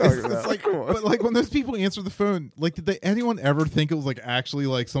now. What are you talking about? like, Come on. but like when those people answer the phone, like, did anyone ever think it was like actually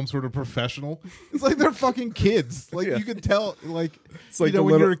like some sort of professional? It's like they're fucking kids. Like you can tell, like, like you know, the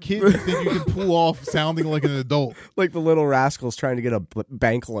when little- you're a kid, you think you can pull off sounding like an adult. Like the little rascals trying to get a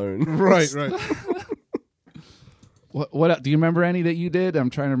bank loan. Right. What do you remember any that you did? I'm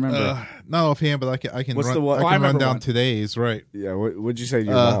trying to remember. Not offhand, but I can What's run, the one- I Oh, I can run remember down one. today's. Right. Yeah, what'd you say to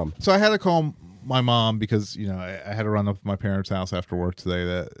your mom? So I had to call my mom because, you know, I had to run up to my parents' house after work today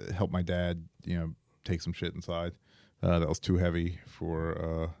to help my dad, you know, take some shit inside. That was too heavy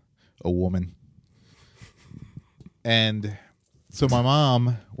for a woman. And so my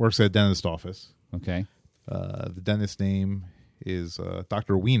mom works at a dentist office. Okay. The dentist name is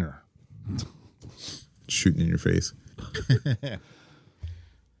Dr. Wiener. Shooting in your face.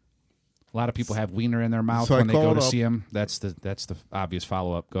 A lot of people have wiener in their mouth So I when they go called to up- see him. That's the obvious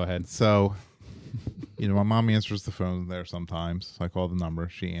follow-up. Go ahead. So, my mom answers the phone there sometimes. So I called the number.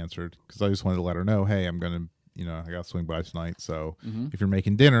 She answered because I just wanted to let her know, hey, I'm going to, I got to swing by tonight. So if you're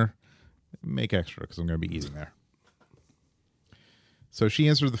making dinner, make extra because I'm going to be eating there. So she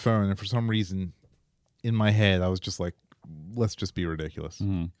answered the phone, and for some reason, in my head, I was just like, let's just be ridiculous.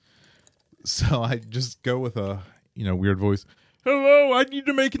 So I just go with a, weird voice. Hello, I need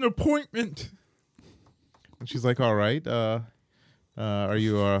to make an appointment. And she's like, all right, are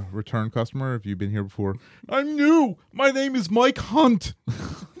you a return customer? Have you been here before? I'm new. My name is Mike Hunt.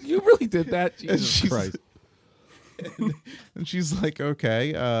 You really did that? Jesus she's- Christ. And she's like,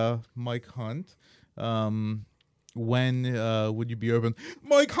 okay, Mike Hunt. When would you be open?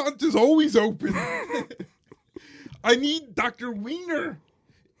 Mike Hunt is always open. I need Dr. Wiener.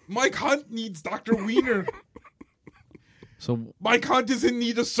 Mike Hunt needs Dr. Wiener. So Mike Hunt is in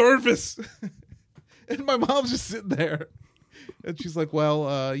need of service. And my mom's just sitting there. And she's like,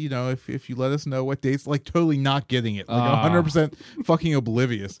 well, if you let us know what dates, like totally not getting it, like 100% fucking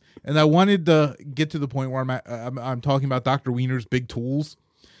oblivious. And I wanted to get to the point where I'm talking about Dr. Wiener's big tools.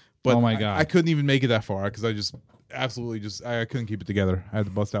 But Oh my God. I couldn't even make it that far because I just absolutely I couldn't keep it together. I had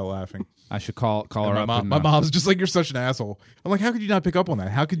to bust out laughing. I should call her up. My mom's just like, you're such an asshole. I'm like, how could you not pick up on that?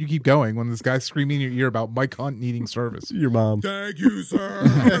 How could you keep going when this guy's screaming in your ear about Mike Hunt needing service? Your mom. Thank you,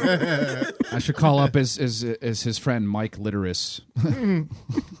 sir. I should call up as his friend Mike Litteris.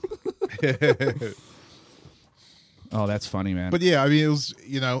 Oh, that's funny, man. But yeah, I mean, it was,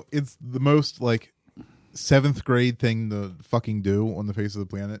 it's the most like 7th grade thing to fucking do on the face of the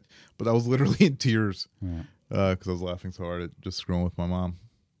planet. But I was literally in tears because I was laughing so hard at just screwing with my mom.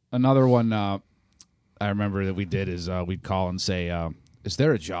 Another one I remember that we did is we'd call and say, is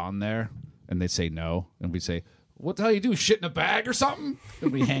there a John there? And they'd say no. And we'd say, what the hell you do, shit in a bag or something?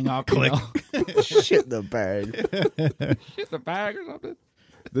 And we hang up. Click. Shit in the bag. Shit in a bag or something.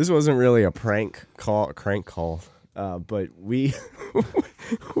 This wasn't really a crank call, but we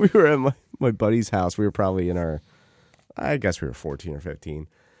were at my buddy's house. We were probably I guess we were 14 or 15,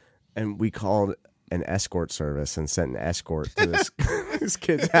 and we called an escort service and sent an escort to this this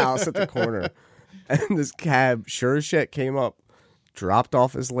kid's house at the corner. And this cab, sure as shit, came up, dropped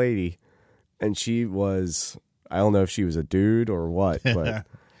off this lady, and she was, I don't know if she was a dude or what, but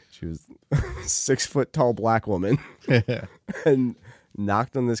she was a 6 foot tall black woman, and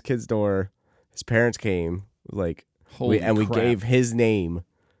knocked on this kid's door. His parents came, like, Holy we crap. gave his name,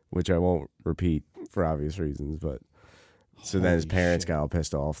 which I won't repeat for obvious reasons, but so then his Holy parents shit. got all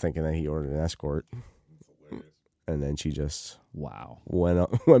pissed off thinking that he ordered an escort. And then she just Wow.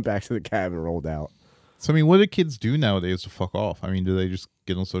 went back to the cab and rolled out. So, I mean, what do kids do nowadays to fuck off? I mean, do they just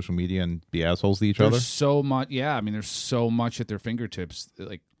get on social media and be assholes to each other? There's so much. Yeah, I mean, there's so much at their fingertips.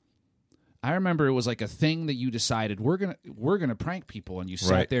 Like, I remember it was like a thing that you decided we're gonna prank people, and you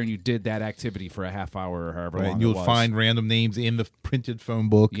sat Right. there and you did that activity for a half hour or however Right, long and it you'll was. find random names in the printed phone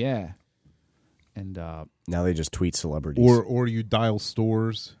book. Yeah, and Now they just tweet celebrities. Or you dial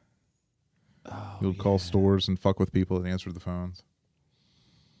stores. You would call stores and fuck with people that answered the phones.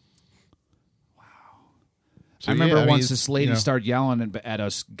 Wow. I remember once this lady started yelling at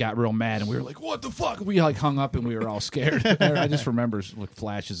us, got real mad, and we were like, "What the fuck?" We like hung up and we were all scared. I just remember like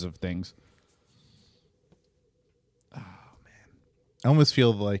flashes of things. I almost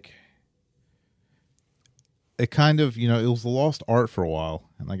feel like it kind of, it was the lost art for a while.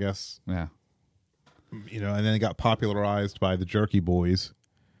 And I guess, Yeah, and then it got popularized by the Jerky Boys.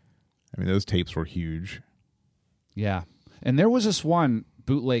 I mean, those tapes were huge. yeah. And there was this one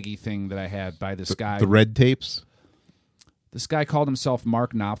bootleggy thing that I had by this guy. The red tapes. This guy called himself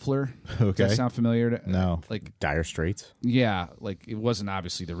Mark Knopfler. Does Okay. that sound familiar? No. Like, Dire Straits. yeah, like it wasn't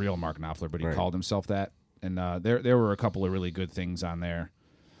obviously the real Mark Knopfler, but he Right. called himself that. And there were a couple of really good things on there.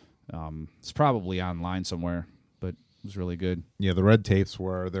 It's probably online somewhere, but it was really good. Yeah, the red tapes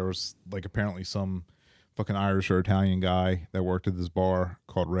were, there was like apparently some fucking Irish or Italian guy that worked at this bar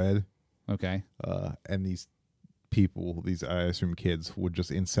called Red. Okay. And these people, these I assume kids, would just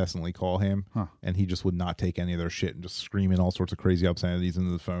incessantly call him, Huh. and he just would not take any of their shit and just screaming all sorts of crazy obscenities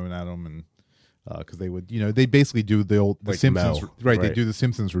into the phone at them, and because they would, they basically do the Like Simpsons, Mel, right? They right. do the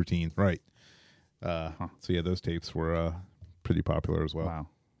Simpsons routine, right? So yeah, those tapes were pretty popular as well. Wow.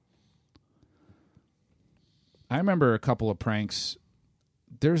 I remember a couple of pranks.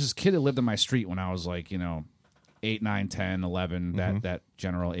 There was this kid that lived on my street when I was like, 8, 9, 10, 11, that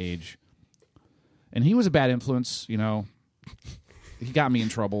general age. And he was a bad influence, he got me in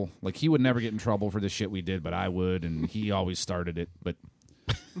trouble. Like, he would never get in trouble for the shit we did, but I would, and he always started it. But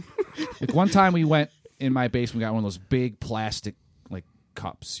like one time we went in my basement, got one of those big plastic like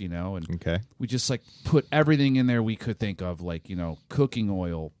cups, and Okay. we just like put everything in there we could think of, like, cooking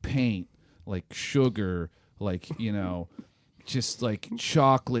oil, paint, like sugar, like, just like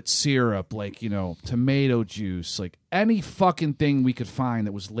chocolate syrup, like, tomato juice, like any fucking thing we could find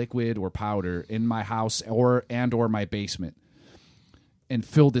that was liquid or powder in my house or my basement, and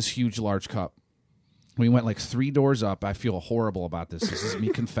filled this huge large cup. We went like 3 doors up. I feel horrible about this. This is me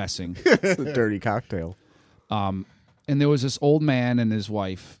confessing. It's a dirty cocktail. And there was this old man and his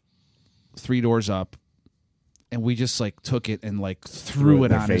wife 3 doors up, and we just like took it and like threw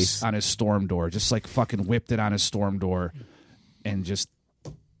it on his storm door. Just like fucking whipped it on his storm door, and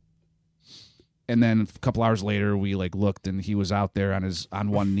then a couple hours later we like looked, and he was out there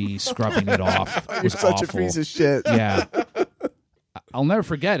on one knee scrubbing it off. It was You're such awful. a piece of shit. Yeah. I'll never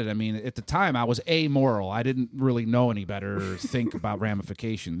forget it. I mean, at the time, I was amoral. I didn't really know any better or think about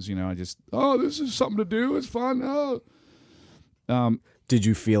ramifications. I just, this is something to do. It's fun. Did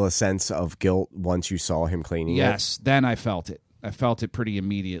you feel a sense of guilt once you saw him cleaning it? Yes, then I felt it. I felt it pretty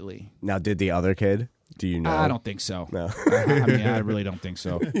immediately. Now, did the other kid? Do you know? I don't think so. No. I mean, I really don't think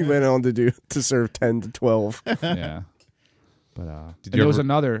so. He went on to serve 10 to 12. Yeah. But there was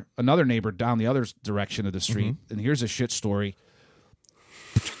another neighbor down the other direction of the street, and here's a shit story.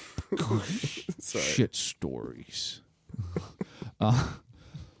 Shit stories.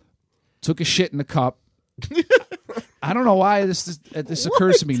 Took a shit in a cup. I don't know why this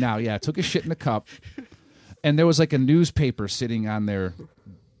occurs to me now. Yeah, took a shit in a cup, and there was like a newspaper sitting on their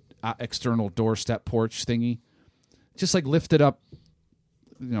external doorstep porch thingy. Just like lifted up,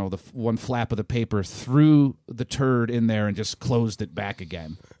 the one flap of the paper, threw the turd in there, and just closed it back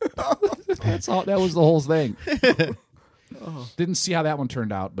again. That's all. That was the whole thing. Didn't see how that one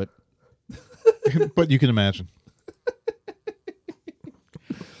turned out, but But you can imagine.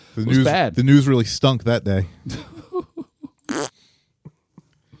 The was bad. The news really stunk that day.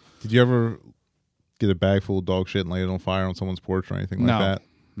 Did you ever get a bag full of dog shit and light it on fire on someone's porch or anything like that?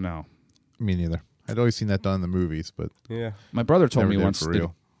 No. Me neither. I'd always seen that done in the movies, but Yeah. My brother told Never me did once for the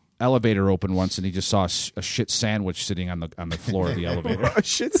real. elevator opened once, and he just saw a shit sandwich sitting on the floor of the elevator.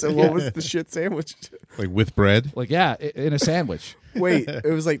 Shit. So what was the shit sandwich? like with bread. Like, yeah, in a sandwich. Wait, it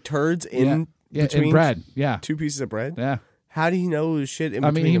was like turds in Yeah, between in bread. Yeah. 2 pieces of bread? Yeah. How do you know it was shit in I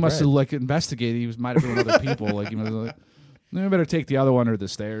between mean, he the must have bread? like investigated. He might have been with other people. Like, he was like, "You better take the other one or the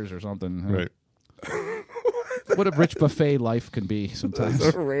stairs or something." Right. What a rich buffet life can be sometimes.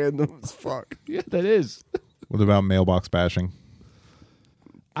 That's random as fuck. Yeah, that is. What about mailbox bashing?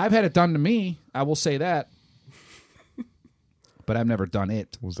 I've had it done to me. I will say that, but I've never done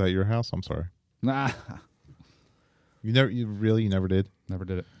it. Was that your house? I'm sorry. Nah, You never did? never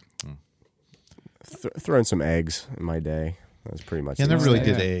did it. Throwing some eggs in my day. That was pretty much Yeah, I it. never really Yeah.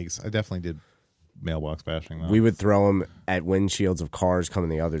 did eggs. I definitely did mailbox bashing though. We would throw them at windshields of cars coming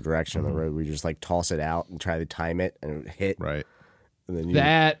the other direction of the road. We just like toss it out and try to time it, and it would hit. right. And then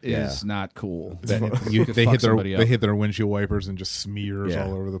That is not cool. They could hit fuck their somebody up. they hit their windshield wipers and just smears Yeah.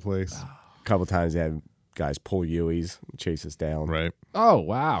 all over the place. a couple times they had guys pull U's and chase us down. Right. Oh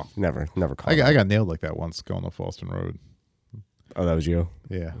wow! Never caught. I got nailed like that once going up Fallston Road. Oh, that was you.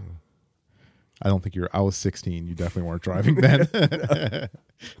 Yeah. I don't think I was 16. You definitely weren't driving then. I'm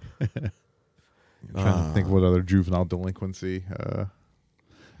trying to think what other juvenile delinquency.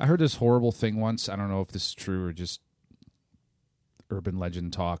 I heard this horrible thing once. I don't know if this is true or just urban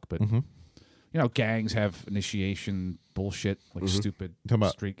legend talk, but gangs have initiation bullshit, like stupid Talking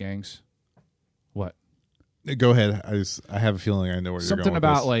about- street gangs. What? Go ahead. I have a feeling I know where you're Something going with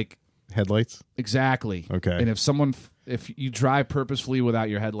about this. like headlights. exactly. Okay. And if you drive purposefully without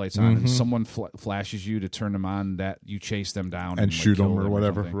your headlights on, and someone flashes you to turn them on, that you chase them down And like, shoot kill them or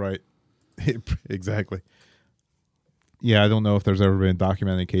whatever. something. Right. Exactly. Yeah, I don't know if there's ever been a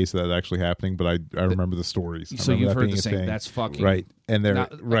documented case of that actually happening, but I remember the stories. I So remember you've that heard being the a same. thing. That's fucking right, and they're Now,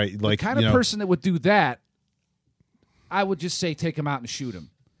 right. Like the kind of person that would do that, I would just say take him out and shoot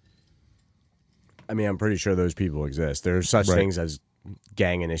him. I mean, I'm pretty sure those people exist. There's such Right. things as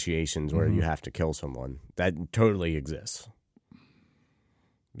gang initiations where you have to kill someone. That totally exists.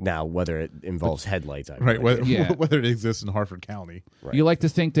 Now, whether it involves headlights, I right. Whether, Yeah. whether it exists in Harford County. Right. You like to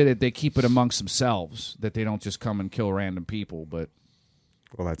think that they keep it amongst themselves, that they don't just come and kill random people, but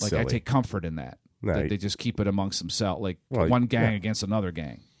Well, that's like silly. I take comfort in that. No, That they just keep it amongst themselves, like Well, one gang yeah. against another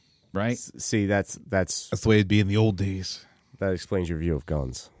gang, right? See, that's That's the way it'd be in the old days. that explains your view of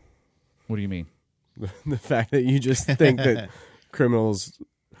guns. What do you mean? The fact that you just think that criminals,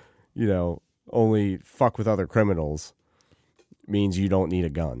 only fuck with other criminals means you don't need a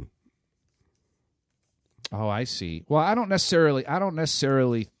gun. Oh, I see. Well, I don't necessarily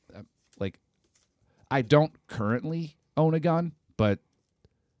like. I don't currently own a gun, but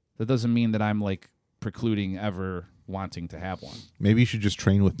that doesn't mean that I'm like precluding ever wanting to have one. Maybe you should just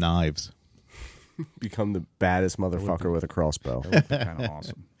train with knives. Become the baddest motherfucker with a crossbow. That would be kind of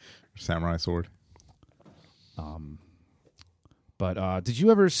awesome. Samurai sword. But did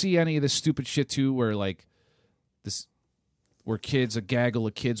you ever see any of this stupid shit too, where like where a gaggle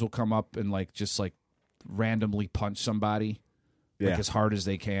of kids will come up and like just like randomly punch somebody, like as hard as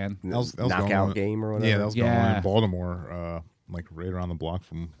they can. That was Knockout going on, game or whatever. Yeah, that was going on in Baltimore, like right around the block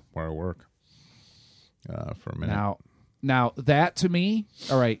from where I work. For a minute. Now that to me,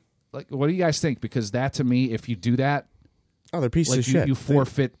 all right. Like, what do you guys think? Because that to me, if you do that, they're pieces like of shit. You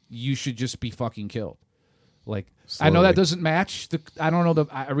forfeit. You should just be fucking killed. Like, Slowly. I know that doesn't match the. I don't know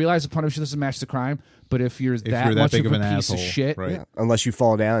I realize the punishment doesn't match the crime, but if you're that much big of of a an piece asshole, of shit, right? Yeah. Unless you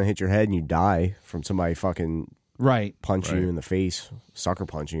fall down and hit your head and you die from somebody fucking punching you in the face, sucker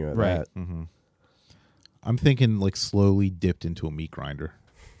punching you at that. Mm-hmm. I'm thinking like slowly dipped into a meat grinder.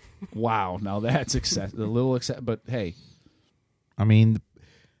 Wow, now that's a little but hey, I mean.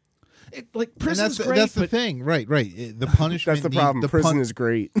 Like prison's great. That's the thing, right? The punishment. That's the problem. Prison is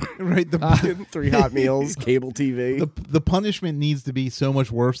great, right? 3 hot meals, cable TV. The punishment needs to be so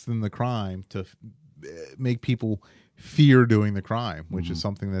much worse than the crime to make people fear doing the crime, which is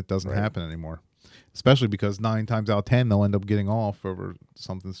something that doesn't happen anymore. Especially because 9 times out of 10 they'll end up getting off over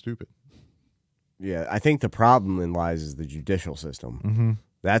something stupid. Yeah, I think the problem lies is the judicial system. Mm-hmm.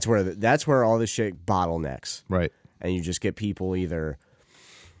 That's where all this shit bottlenecks, right? And you just get people either.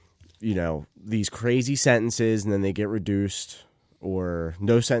 These crazy sentences, and then they get reduced, or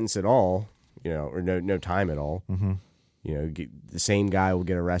no sentence at all, or no time at all. Mm-hmm. The same guy will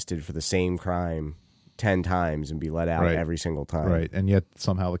get arrested for the same crime 10 times and be let out every single time. Right, and yet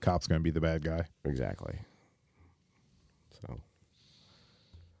somehow the cop's going to be the bad guy. Exactly. So,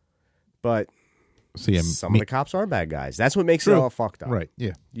 but some of the cops are bad guys. That's what makes it all fucked up. Right,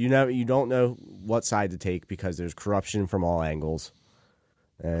 yeah. You don't know what side to take because there's corruption from all angles.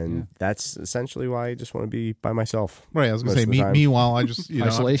 And that's essentially why I just want to be by myself. Right. I was going to say, meanwhile, I just...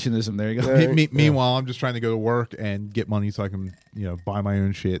 isolationism, there you go. Meanwhile, I'm just trying to go to work and get money so I can, buy my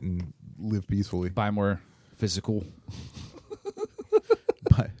own shit and live peacefully. Buy more physical.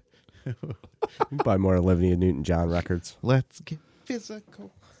 Buy more Olivia Newton-John records. Let's get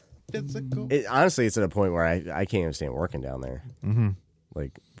physical. Honestly, it's at a point where I can't even stand working down there. Mm-hmm.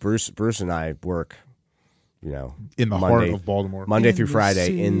 Like, Bruce and I work... in the heart of Baltimore, Monday through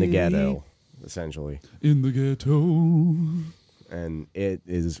Friday in the ghetto, essentially. In the ghetto. And it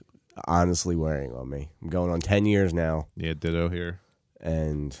is honestly wearing on me. I'm going on 10 years now. Yeah, ditto here.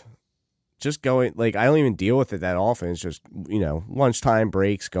 And just going, like, I don't even deal with it that often. It's just, lunchtime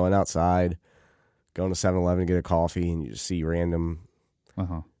breaks, going outside, going to 7-Eleven to get a coffee, and you just see random,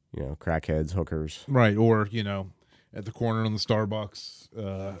 crackheads, hookers. Right, or, at the corner in the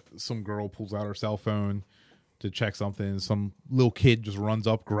Starbucks, some girl pulls out her cell phone to check something, and some little kid just runs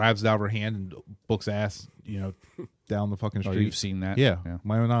up, grabs it out of her hand, and books ass, down the fucking street. Oh, you've seen that? Yeah,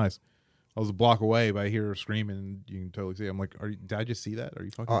 my own eyes. I was a block away, but I hear her screaming, and you can totally see it. I'm like, did I just see that? Are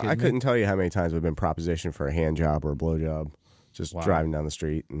you fucking kidding me? I couldn't tell you how many times I've been propositioned for a hand job or a blow job, just driving down the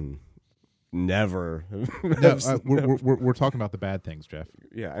street, and never. No, we're talking about the bad things, Jeff.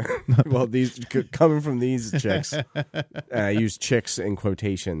 Yeah. Well, these coming from these chicks, I use chicks in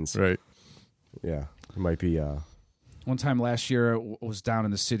quotations. Right. Yeah. It might be. One time last year, I was down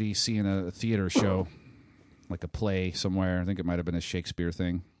in the city seeing a theater show, like a play somewhere. I think it might have been a Shakespeare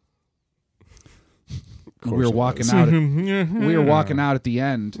thing. We were walking out. We were walking out at the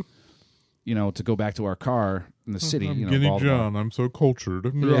end, to go back to our car in the city. Guinea John, I'm so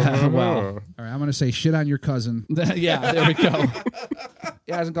cultured. Yeah, well, all right, I'm going to say shit on your cousin. Yeah, there we go.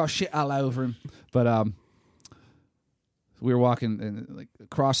 He hasn't got shit all over him. But we were walking and like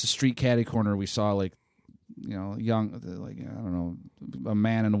across the street, caddy corner. We saw young, I don't know, a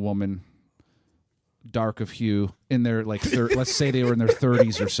man and a woman, dark of hue, in their let's say they were in their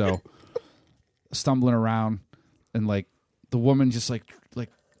 30s or so, stumbling around, and like the woman just like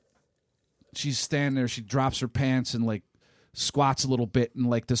she's standing there, she drops her pants and like squats a little bit, and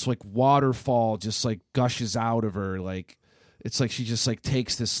like this like waterfall just like gushes out of her, like it's like she just like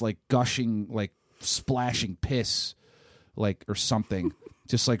takes this like gushing like splashing piss, like or something,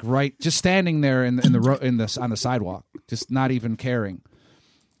 just like just standing there on the sidewalk, just not even caring.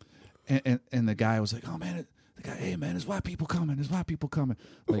 And the guy was like, "Oh man." The guy, "Hey man, there's white people coming. There's white people coming."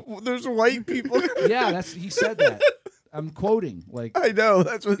 Like, there's white people. Yeah, he said that. I'm quoting. Like, I know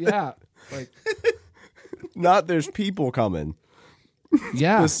that's what. Yeah, like not there's people coming.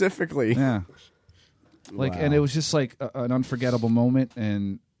 Yeah. specifically. Yeah. Like, and it was just like an unforgettable moment,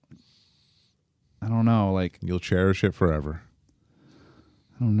 and I don't know, like, You'll cherish it forever.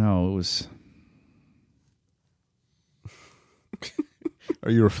 I don't know, it was... Are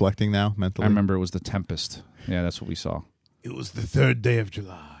you reflecting now mentally? I remember it was The Tempest. Yeah, that's what we saw. It was the 3rd day of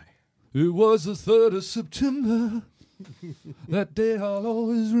July. It was the 3rd of September. That day I'll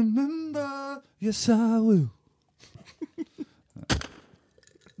always remember. Yes, I will.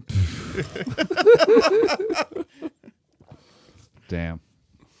 Damn.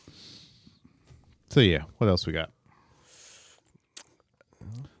 So yeah, what else we got?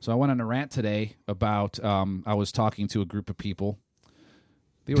 So I went on a rant today about, I was talking to a group of people.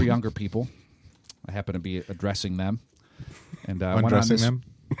 They were younger people. I happened to be addressing them. And went on Undressing this, them?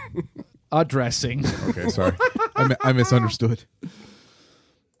 Addressing. Okay, sorry. I misunderstood.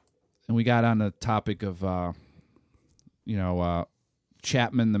 And we got on the topic of,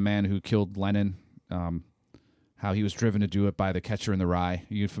 Chapman, the man who killed Lennon, how he was driven to do it by the Catcher in the Rye.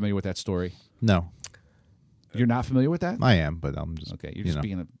 Are you familiar with that story? No, You're not familiar with that? I am, but I'm just Okay, you're just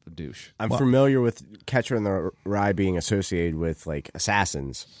being a douche. I'm familiar with Catcher in the Rye being associated with like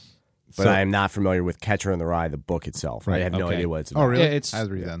assassins, but So- I am not familiar with Catcher in the Rye, the book itself. I Right, have no okay. idea what it's about. Oh, really? Yeah, it's- I was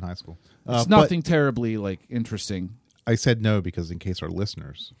reading that in high school. It's But nothing terribly like interesting. I said no because in case our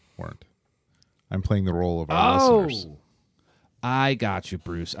listeners weren't. I'm playing the role of our listeners. I got you,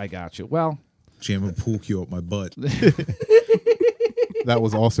 Bruce. I got you. Well, Jam and poke you up my butt. That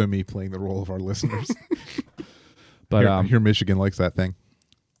was also me playing the role of our listeners. but I hear Michigan likes that thing.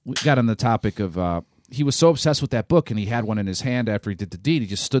 we got on the topic of he was so obsessed with that book, and he had one in his hand after he did the deed. He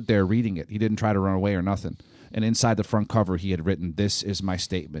just stood there reading it. He didn't try to run away or nothing. And inside the front cover, he had written, "This is my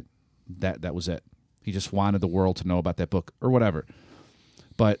statement." That was it. He just wanted the world to know about that book or whatever.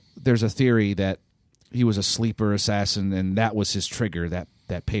 But there's a theory that he was a sleeper assassin, and that was his trigger. That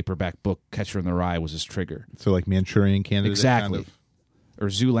paperback book, Catcher in the Rye, was his trigger. So like Manchurian Candidate. Exactly. Kind of. Or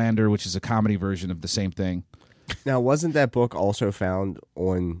Zoolander, which is a comedy version of the same thing. Now, wasn't that book also found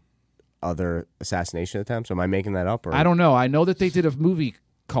on other assassination attempts? Am I making that up? Or? I don't know. I know that they did a movie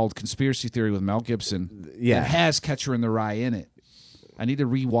called Conspiracy Theory with Mel Gibson. Yeah. It has Catcher in the Rye in it. I need to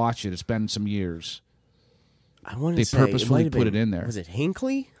rewatch it. It's been some years. I want They to say purposefully might have put been- it in there. Was it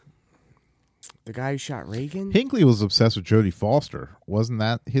Hinckley? The guy who shot Reagan? Hinckley was obsessed with Jodie Foster. Wasn't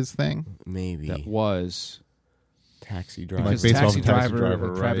that his thing? Maybe. That was Taxi Like Driver. because based off Taxi of Taxi Driver,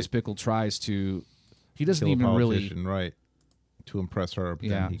 Driver, Travis right. Bickle tries to. He doesn't Kill a even really. politician, right, to impress her, but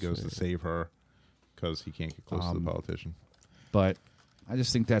Yeah. then he goes to save her because he can't get close to the politician. But I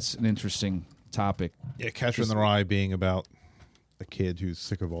just think that's an interesting topic, Yeah, Catcher in the Rye being about a kid who's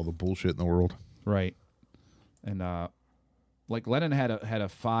sick of all the bullshit in the world. right? And like Lennon had a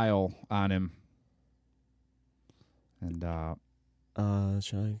file on him, and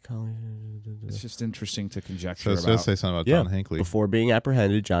Shall I call it's just interesting to So conjecture it about. does say something about Yeah. John Hinckley. Before being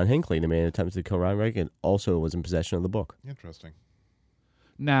apprehended, John Hinckley, the man who attempted to kill Ronald Reagan, also was in possession of the book. Interesting.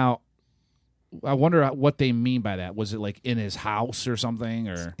 Now, I wonder what they mean by that. Was it like in his house or something,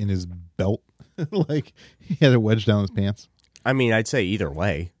 or In his belt, like he had it wedged down his pants. I mean, I'd say either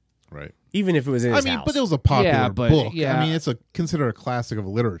way. Right. Even if it was in his house. but it was a popular Yeah, but, book. yeah. I mean, it's considered a classic of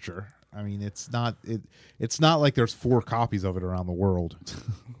literature. I mean, it's not like there's 4 copies of it around the world.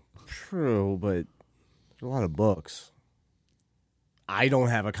 True, but there's a lot of books. I don't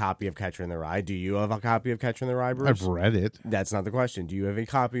have a copy of Catcher in the Rye. Do you have a copy of Catcher in the Rye, Bruce? I've read it. That's not the question. Do you have a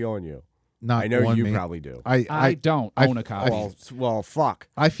copy on you? Not I know one you main- probably do. I don't own a copy. Well, fuck.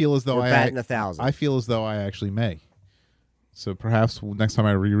 I feel as though We're batting 1,000. I feel as though I actually may. So perhaps next time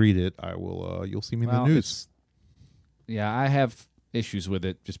I reread it, I will. You'll see me in Well, the news. it's- Yeah, I have issues with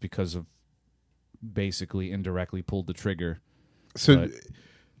it just because of basically indirectly pulled the trigger. So, but-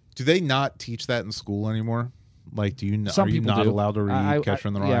 do they not teach that in school anymore? Like, Some are you people not do. allowed to read Catcher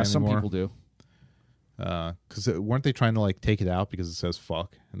in the Rye yeah, anymore? some people do. Because weren't they trying to like take it out because it says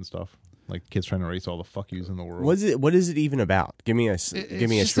 "fuck" and stuff? Like kids trying to erase all the "fuck yous" in the world. What is it even about? Give me a It's just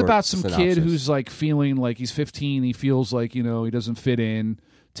just about some kid synopsis. who's like feeling like he's 15. He feels like he doesn't fit in.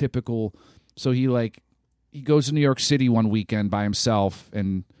 Typical. So he goes to New York City one weekend by himself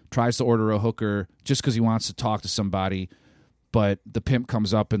and tries to order a hooker just because he wants to talk to somebody. But the pimp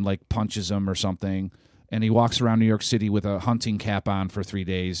comes up and like punches him or something. And he walks around New York City with a hunting cap on for 3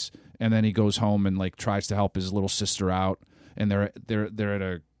 days. And then he goes home and like tries to help his little sister out. And they're at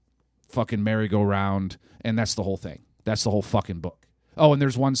a fucking merry-go-round, and that's the whole thing. That's the whole fucking book. Oh, and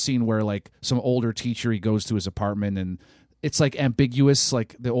there's one scene where like some older teacher, he goes to his apartment and it's like ambiguous.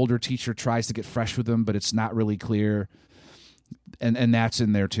 Like the older teacher tries to get fresh with him, but it's not really clear. And that's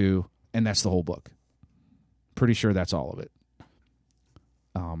in there too. And that's the whole book. Pretty sure that's all of it.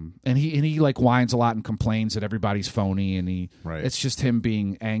 And he like whines a lot and complains that everybody's phony, and Right. it's just him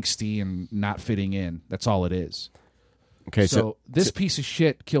being angsty and not fitting in. That's all it is. Okay, So this piece of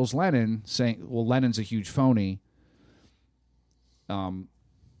shit kills Lennon, saying, "Well, Lennon's a huge phony." I mean,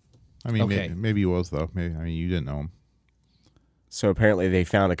 Okay. maybe he was though. Maybe you didn't know him. So apparently they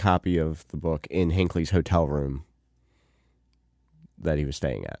found a copy of the book in Hinckley's hotel room that he was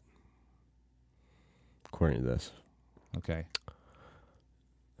staying at, according to this. Okay.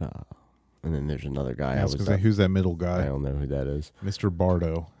 And then there's another guy. I was gonna say, who's that middle I guy? don't know who that is. Mr.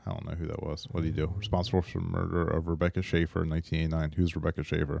 Bardo. I don't know who that was. What did he do? Responsible for the murder of Rebecca Schaefer in 1989. Who's Rebecca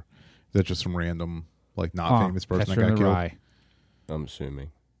Schaefer? Is that just some random, like, not famous person that Catcher in got the killed? Rye. I'm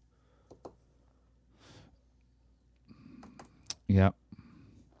assuming. Yep.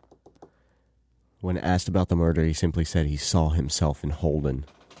 When asked about the murder, he simply said he saw himself in Holden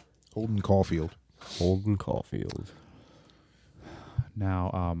Holden Caulfield. Caulfield.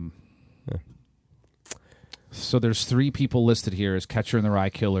 Now, so there's 3 people listed here as Catcher in the Rye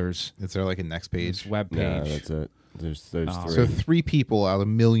killers. Is there like a next His page? webpage. No, that's it. There's 3. So 3 people out of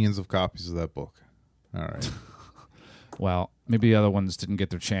millions of copies of that book. All right. Well, maybe the other ones didn't get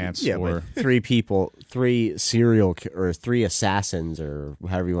their chance. Yeah, or but 3 people, 3 or 3 assassins, or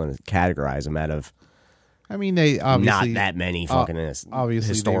however you want to categorize them, out of I mean, they obviously not that many fucking obviously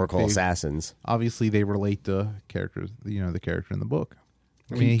historical they- assassins. Obviously, they relate to characters. The character in the book.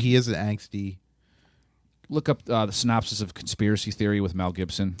 I mean, he is an angsty. look up the synopsis of Conspiracy Theory with Mel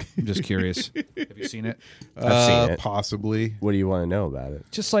Gibson. I'm just curious. Have you seen it? I've seen it. Possibly. What do you want to know about it?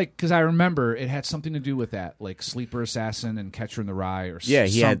 Just like, because I remember it had something to do with that, like Sleeper Assassin and Catcher in the Rye, or Yeah,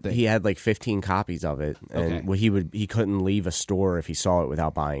 something. he had like 15 copies of it, and Okay. well, he couldn't leave a store if he saw it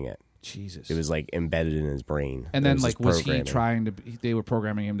without buying it. Jesus. It was like embedded in his brain. And It then, was like, just was he programming. trying to? They were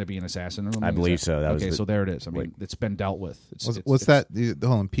programming him to be an assassin. Or something? I believe Is so. That was okay. the- So there it is. I mean, like- it's been dealt with. What's that? Hold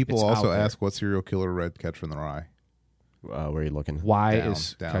on. People it's also out there. ask what serial killer read Catcher in the Rye. Where are you looking? Why Down,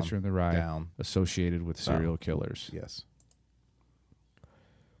 is down, Catcher in the Rye down. associated with serial killers? Yes.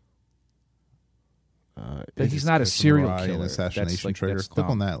 But he's not a Catcher in the serial Rye, killer. An assassination That's, like, traitor. that's Click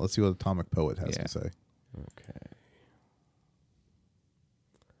on dumb. that. Let's see what Atomic Poet has Yeah. to say. Okay.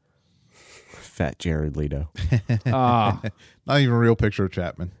 Fat Jared Leto. Ah, Not even a real picture of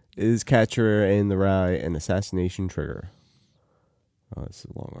Chapman. Is Catcher in the Rye an assassination trigger? Oh, this is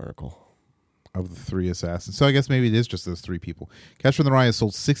a long article. Of the 3 assassins. So I guess maybe it is just those 3 people. Catcher in the Rye has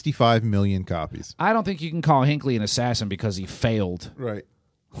sold 65 million copies. I don't think you can call Hinckley an assassin because he failed. Right.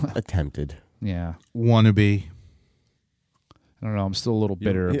 Attempted. Yeah, Wannabe. I don't know. I'm still a little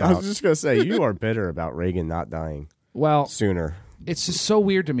bitter I about. was just gonna say you are bitter about Reagan not dying Well, sooner. it's just so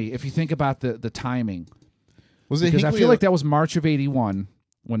weird to me if you think about the timing. Was it Because I Hinckley feel or- like that was March of '81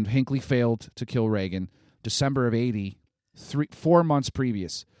 when Hinckley failed to kill Reagan. December of '80, 4 months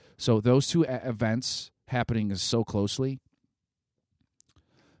previous. So those 2 events happening is so closely.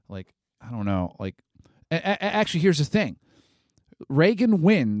 Like, I don't know. Like, actually, here's the thing: Reagan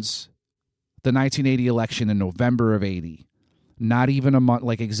wins the 1980 election in November of '80. Not even a month,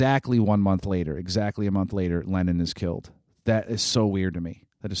 like exactly 1 month later, exactly a month later, Lennon is killed. That is so weird to me.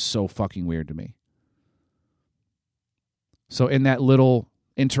 That is so fucking weird to me. So in that little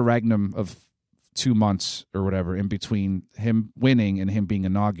interregnum of 2 months or whatever, in between him winning and him being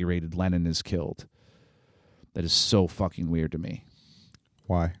inaugurated, Lennon is killed. That is so fucking weird to me.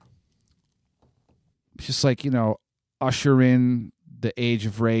 Why? It's just like, usher in the age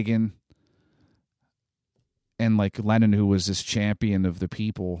of Reagan and like Lennon, who was this champion of the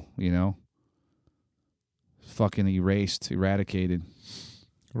people, fucking eradicated.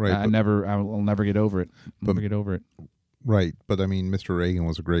 Right. I'll never get over it. Never get over it. Right. But I mean, Mr. Reagan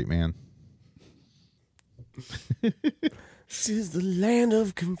was a great man. This is the land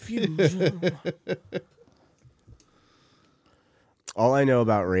of confusion. All I know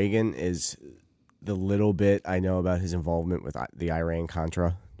about Reagan is the little bit I know about his involvement with the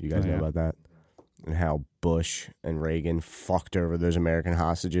Iran-Contra. Do you guys know about that? And how Bush and Reagan fucked over those American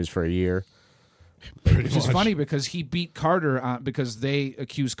hostages for a year. Which is funny because he beat Carter because they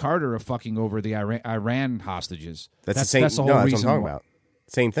accused Carter of fucking over the Iran hostages. That's the same. That's the whole no, that's reason. what I'm talking about.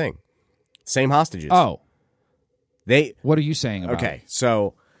 Same thing. Same hostages. Oh, They what are you saying about okay.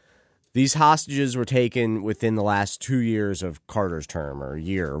 So these hostages were taken within the last 2 years of Carter's term, or a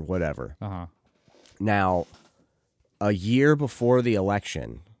year, or whatever. Uh-huh. Now, a year before the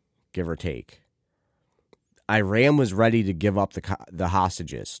election, give or take, Iran was ready to give up the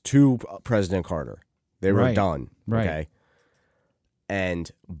hostages to President Carter. They were Right. done. Right. Okay.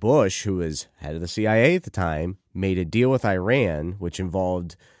 And Bush, who was head of the CIA at the time, made a deal with Iran, which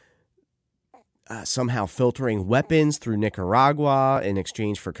involved somehow filtering weapons through Nicaragua in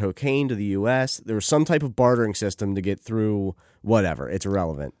exchange for cocaine to the U.S. There was some type of bartering system to get through whatever. It's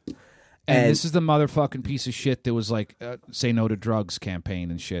irrelevant. And this is the motherfucking piece of shit that was like say no to drugs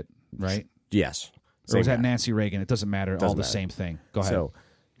campaign and shit, right? Yes. Or was that Nancy Reagan? It doesn't matter. All the same thing. Go ahead. So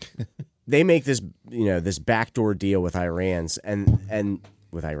they make this, this backdoor deal with Iran's and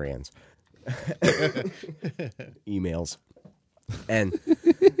with Iran's emails, and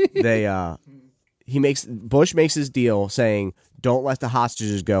Bush makes his deal saying, "Don't let the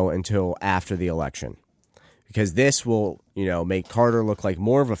hostages go until after the election." Because this will, make Carter look like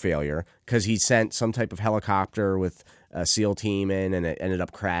more of a failure because he sent some type of helicopter with a SEAL team in, and it ended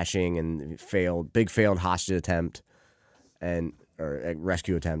up crashing and failed hostage attempt or a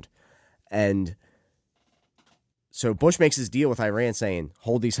rescue attempt. And so Bush makes his deal with Iran saying,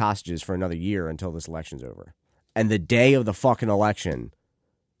 hold these hostages for another year until this election's over. And the day of the fucking election,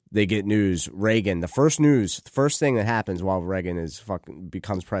 they get news. Reagan, the first thing that happens while Reagan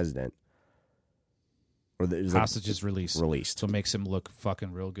becomes president. Hostages released. So it makes him look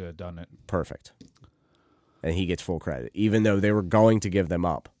fucking real good, doesn't it? Perfect. And he gets full credit, even though they were going to give them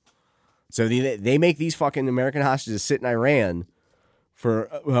up. So they make these fucking American hostages sit in Iran for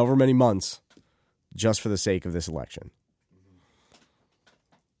however many months just for the sake of this election.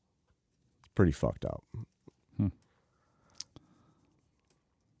 Pretty fucked up.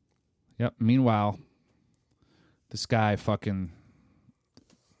 Yep. Meanwhile, this guy fucking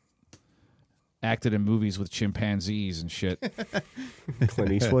acted in movies with chimpanzees and shit.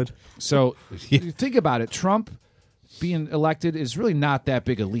 Clint Eastwood. So you think about it. Trump being elected is really not that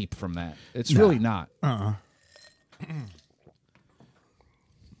big a leap from that. It's really not. I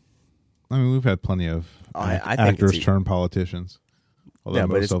mean, we've had plenty of I think actors turn politicians. Although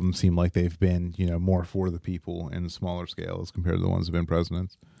most but of them seem like they've been, more for the people in a smaller scale as compared to the ones who've been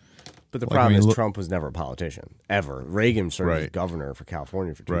presidents. But the problem is Trump was never a politician, ever. Reagan served as governor for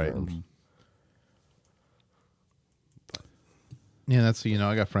California for 2 terms. Yeah, that's,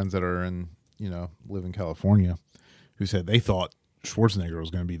 I got friends that are in, live in California who said they thought Schwarzenegger was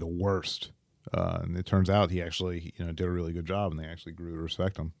going to be the worst. And it turns out he actually, did a really good job and they actually grew to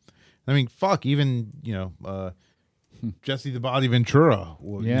respect him. I mean, fuck, even, Jesse the Body Ventura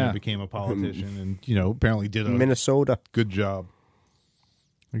became a politician and, apparently did a Minnesota good job.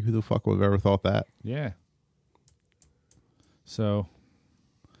 Like, who the fuck would have ever thought that? Yeah. So,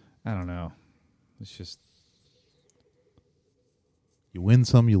 I don't know. It's just... You win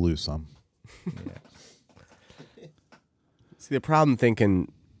some, you lose some. Yeah. See, the problem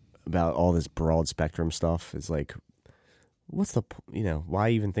thinking about all this broad spectrum stuff is like, what's the, why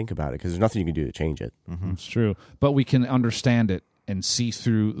even think about it? Because there's nothing you can do to change it. Mm-hmm. It's true. But we can understand it and see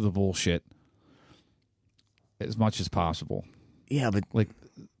through the bullshit as much as possible. Yeah, but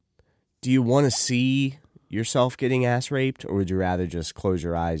do you want to see yourself getting ass raped, or would you rather just close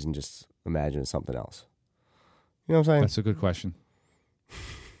your eyes and just imagine something else? You know what I'm saying? That's a good question.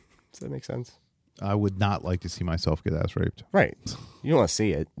 Does that make sense? I would not like to see myself get ass raped. Right. You don't want to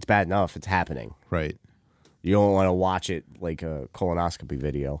see it. It's bad enough it's happening. Right. You don't want to watch it like a colonoscopy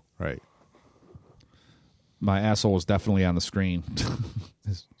video. Right. My asshole is definitely on the screen.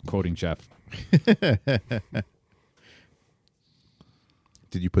 Quoting Jeff.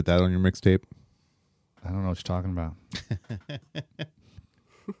 Did you put that on your mixtape? I don't know what you're talking about.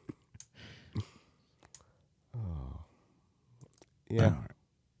 Yeah.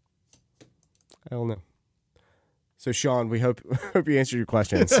 I don't know. So, Sean, we hope you answered your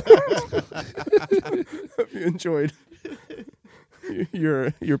questions. Hope you enjoyed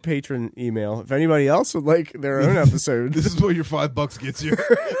your patron email. If anybody else would like their own episode, this is what your $5 gets you.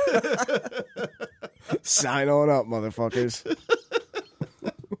 Sign on up, motherfuckers.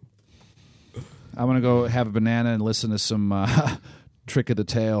 I'm going to go have a banana and listen to some Trick of the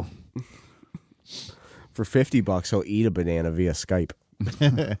Tail. For $50, he'll eat a banana via Skype.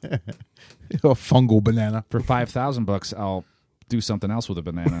 A fungal banana. For $5,000, I'll do something else with a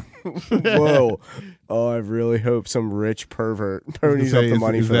banana. Whoa! Oh, I really hope some rich pervert ponies up the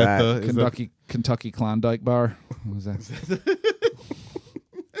money for that. Kentucky Klondike bar. What was that?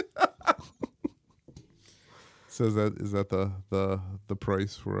 So is that the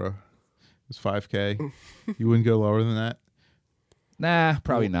price for it's $5,000? You wouldn't go lower than that? Nah,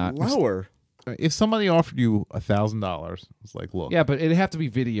 probably not. Lower. If somebody offered you $1,000, it's like, look. Yeah, but it'd have to be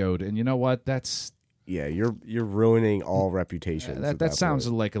videoed, and you know what? That's you're ruining all reputations. That sounds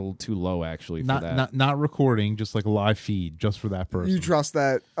like a little too low, actually. For that. Not recording, just like a live feed, just for that person. You trust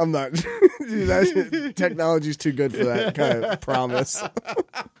that? I'm not. Dude, technology's too good for that kind of promise.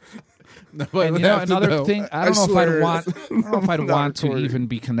 And you know, another thing, I don't know if swear I'd not want to recording. even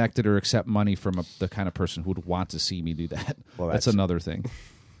be connected or accept money from the kind of person who would want to see me do that. Well, that's that's- another thing.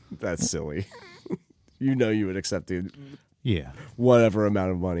 That's silly. You know you would accept Yeah, whatever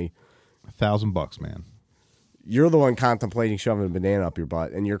amount of money. $1,000, man. You're the one contemplating shoving a banana up your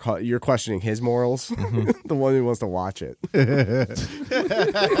butt, and you're questioning his morals. The one who wants to watch it.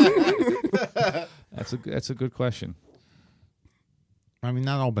 That's a good question. I mean,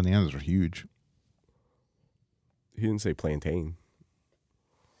 not all bananas are huge. He didn't say plantain.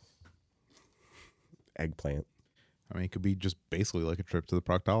 Eggplant. I mean, it could be just basically like a trip to the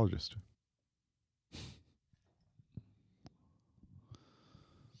proctologist.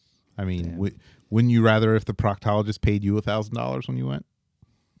 I mean, wouldn't you rather if the proctologist paid you $1,000 when you went?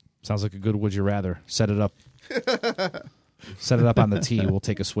 Sounds like a good would you rather. Set it up. Set it up on the tee. We'll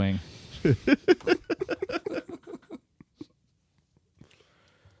take a swing.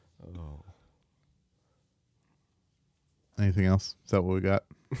 Anything else? Is that what we got?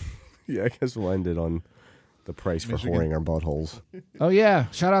 Yeah, I guess we'll end it on the price for Michigan. whoring our buttholes. Oh yeah,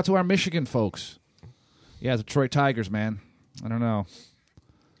 shout out to our Michigan folks. Yeah, the Detroit Tigers, man. I don't know.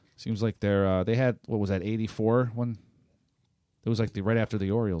 Seems like they had, what was that, 84 when it was like right after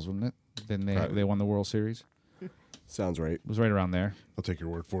the Orioles, wasn't it? Then they won the World Series. Sounds right. It was right around there. I'll take your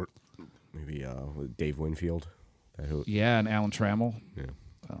word for it. Maybe Dave Winfield. That who? Yeah, and Alan Trammell. Yeah.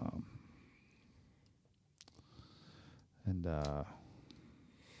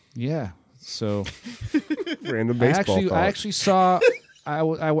 Yeah. So Random baseball. I actually saw.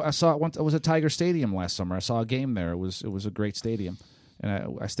 I saw it once. I was at Tiger Stadium last summer. I saw a game there. It was a great stadium,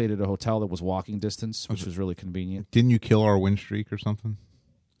 and I stayed at a hotel that was walking distance, which was really convenient. Didn't you kill our win streak or something?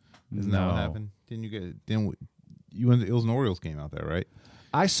 Isn't that No. what happened? Didn't you get? Didn't you went? It was an Orioles game out there, right?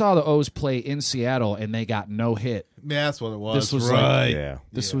 I saw the O's play in Seattle, and they got no hit. Yeah, that's what it was. This was right. Yeah.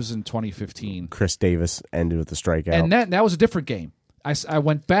 This was in 2015. Chris Davis ended with the strikeout. And that was a different game. I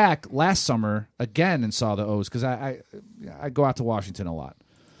went back last summer again and saw the O's because I go out to Washington a lot.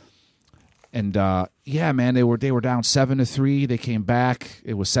 And yeah, man, they were down 7-3. They came back.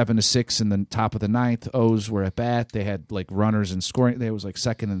 It was 7-6 in the top of the ninth. O's were at bat. They had like runners and scoring. There was like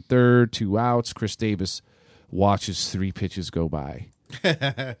second and third, 2 outs. Chris Davis watches 3 pitches go by.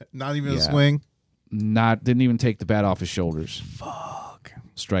 Not even Yeah. a swing. Didn't even take the bat off his shoulders. Fuck.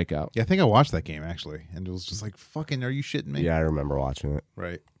 Strikeout. Yeah, I think I watched that game actually, and it was just like, "Fucking, are you shitting me?" Yeah, I remember watching it.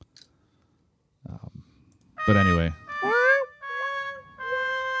 Right. But anyway,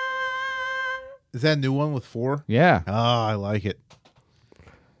 Is that a new one with 4? yeah. Oh, I like it.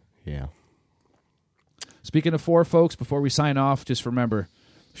 Yeah. Speaking of 4, folks, before we sign off, just remember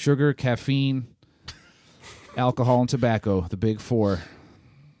sugar, caffeine, alcohol, and tobacco, the big 4.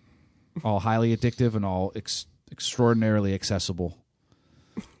 All highly addictive and all extraordinarily accessible.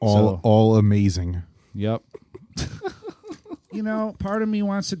 All amazing. Yep. You know, part of me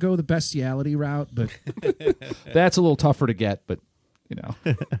wants to go the bestiality route, but That's a little tougher to get, but, you know,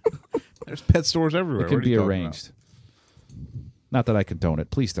 There's pet stores everywhere. it can What are be you talking arranged. Not that I condone it.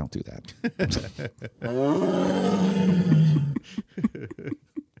 Please don't do that.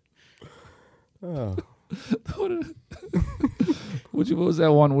 What was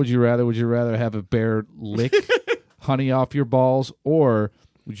that one? Would you rather have a bear lick honey off your balls, or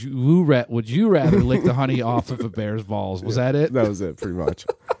would you rather lick the honey off of a bear's balls? Was that it? That was it, pretty much.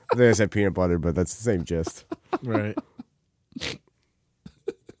 I think I said peanut butter, but that's the same gist. about? Right.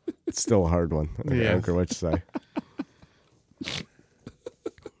 It's still a hard one. I Yeah. don't care what you say.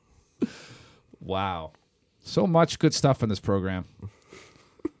 Wow. So much good stuff in this program.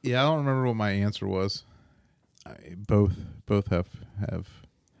 Yeah, I don't remember what my answer was. Both have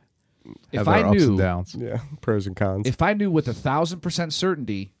If their I ups knew and downs. Yeah, pros and cons. If I knew with 1,000%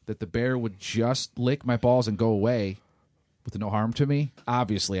 certainty that the bear would just lick my balls and go away with no harm to me,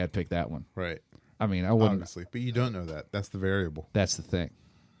 obviously I'd pick that one. Right. I mean, I wouldn't. Obviously, but you don't know that. That's the variable. That's the thing.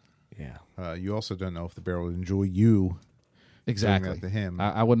 Yeah. You also don't know if the bear will enjoy you. Exactly. that to him.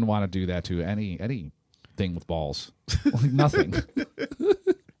 I wouldn't want to do that to any thing with balls. Like nothing.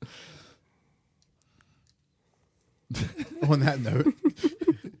 On that note,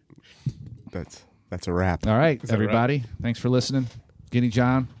 That's a wrap. All right, that everybody. Thanks for listening. Guinea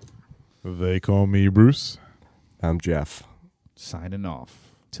John they call me Bruce. I'm Jeff. signing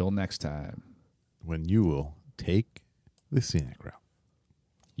off. Till next time. When you will take the scenic route.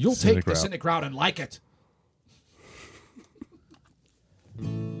 You'll Cynic take the route. cynic route and like it.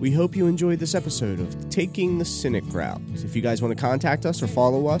 We hope you enjoyed this episode of Taking the Cynic Route. If you guys want to contact us or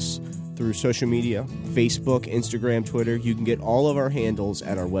follow us through social media, Facebook, Instagram, Twitter, you can get all of our handles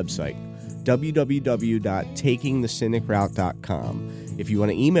at our website, www.takingthecynicroute.com. If you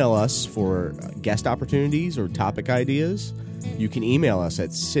want to email us for guest opportunities or topic ideas, you can email us at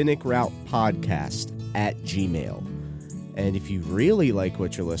cynicroutepodcast@gmail.com. And if you really like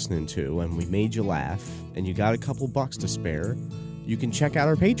what you're listening to and we made you laugh and you got a couple bucks to spare, you can check out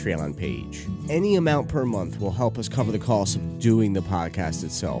our Patreon page. Any amount per month will help us cover the cost of doing the podcast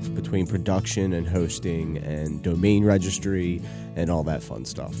itself, between production and hosting and domain registry and all that fun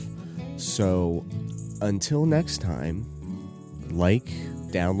stuff. So until next time, like,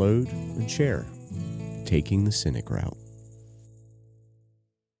 download, and share. Taking the Cynic Route.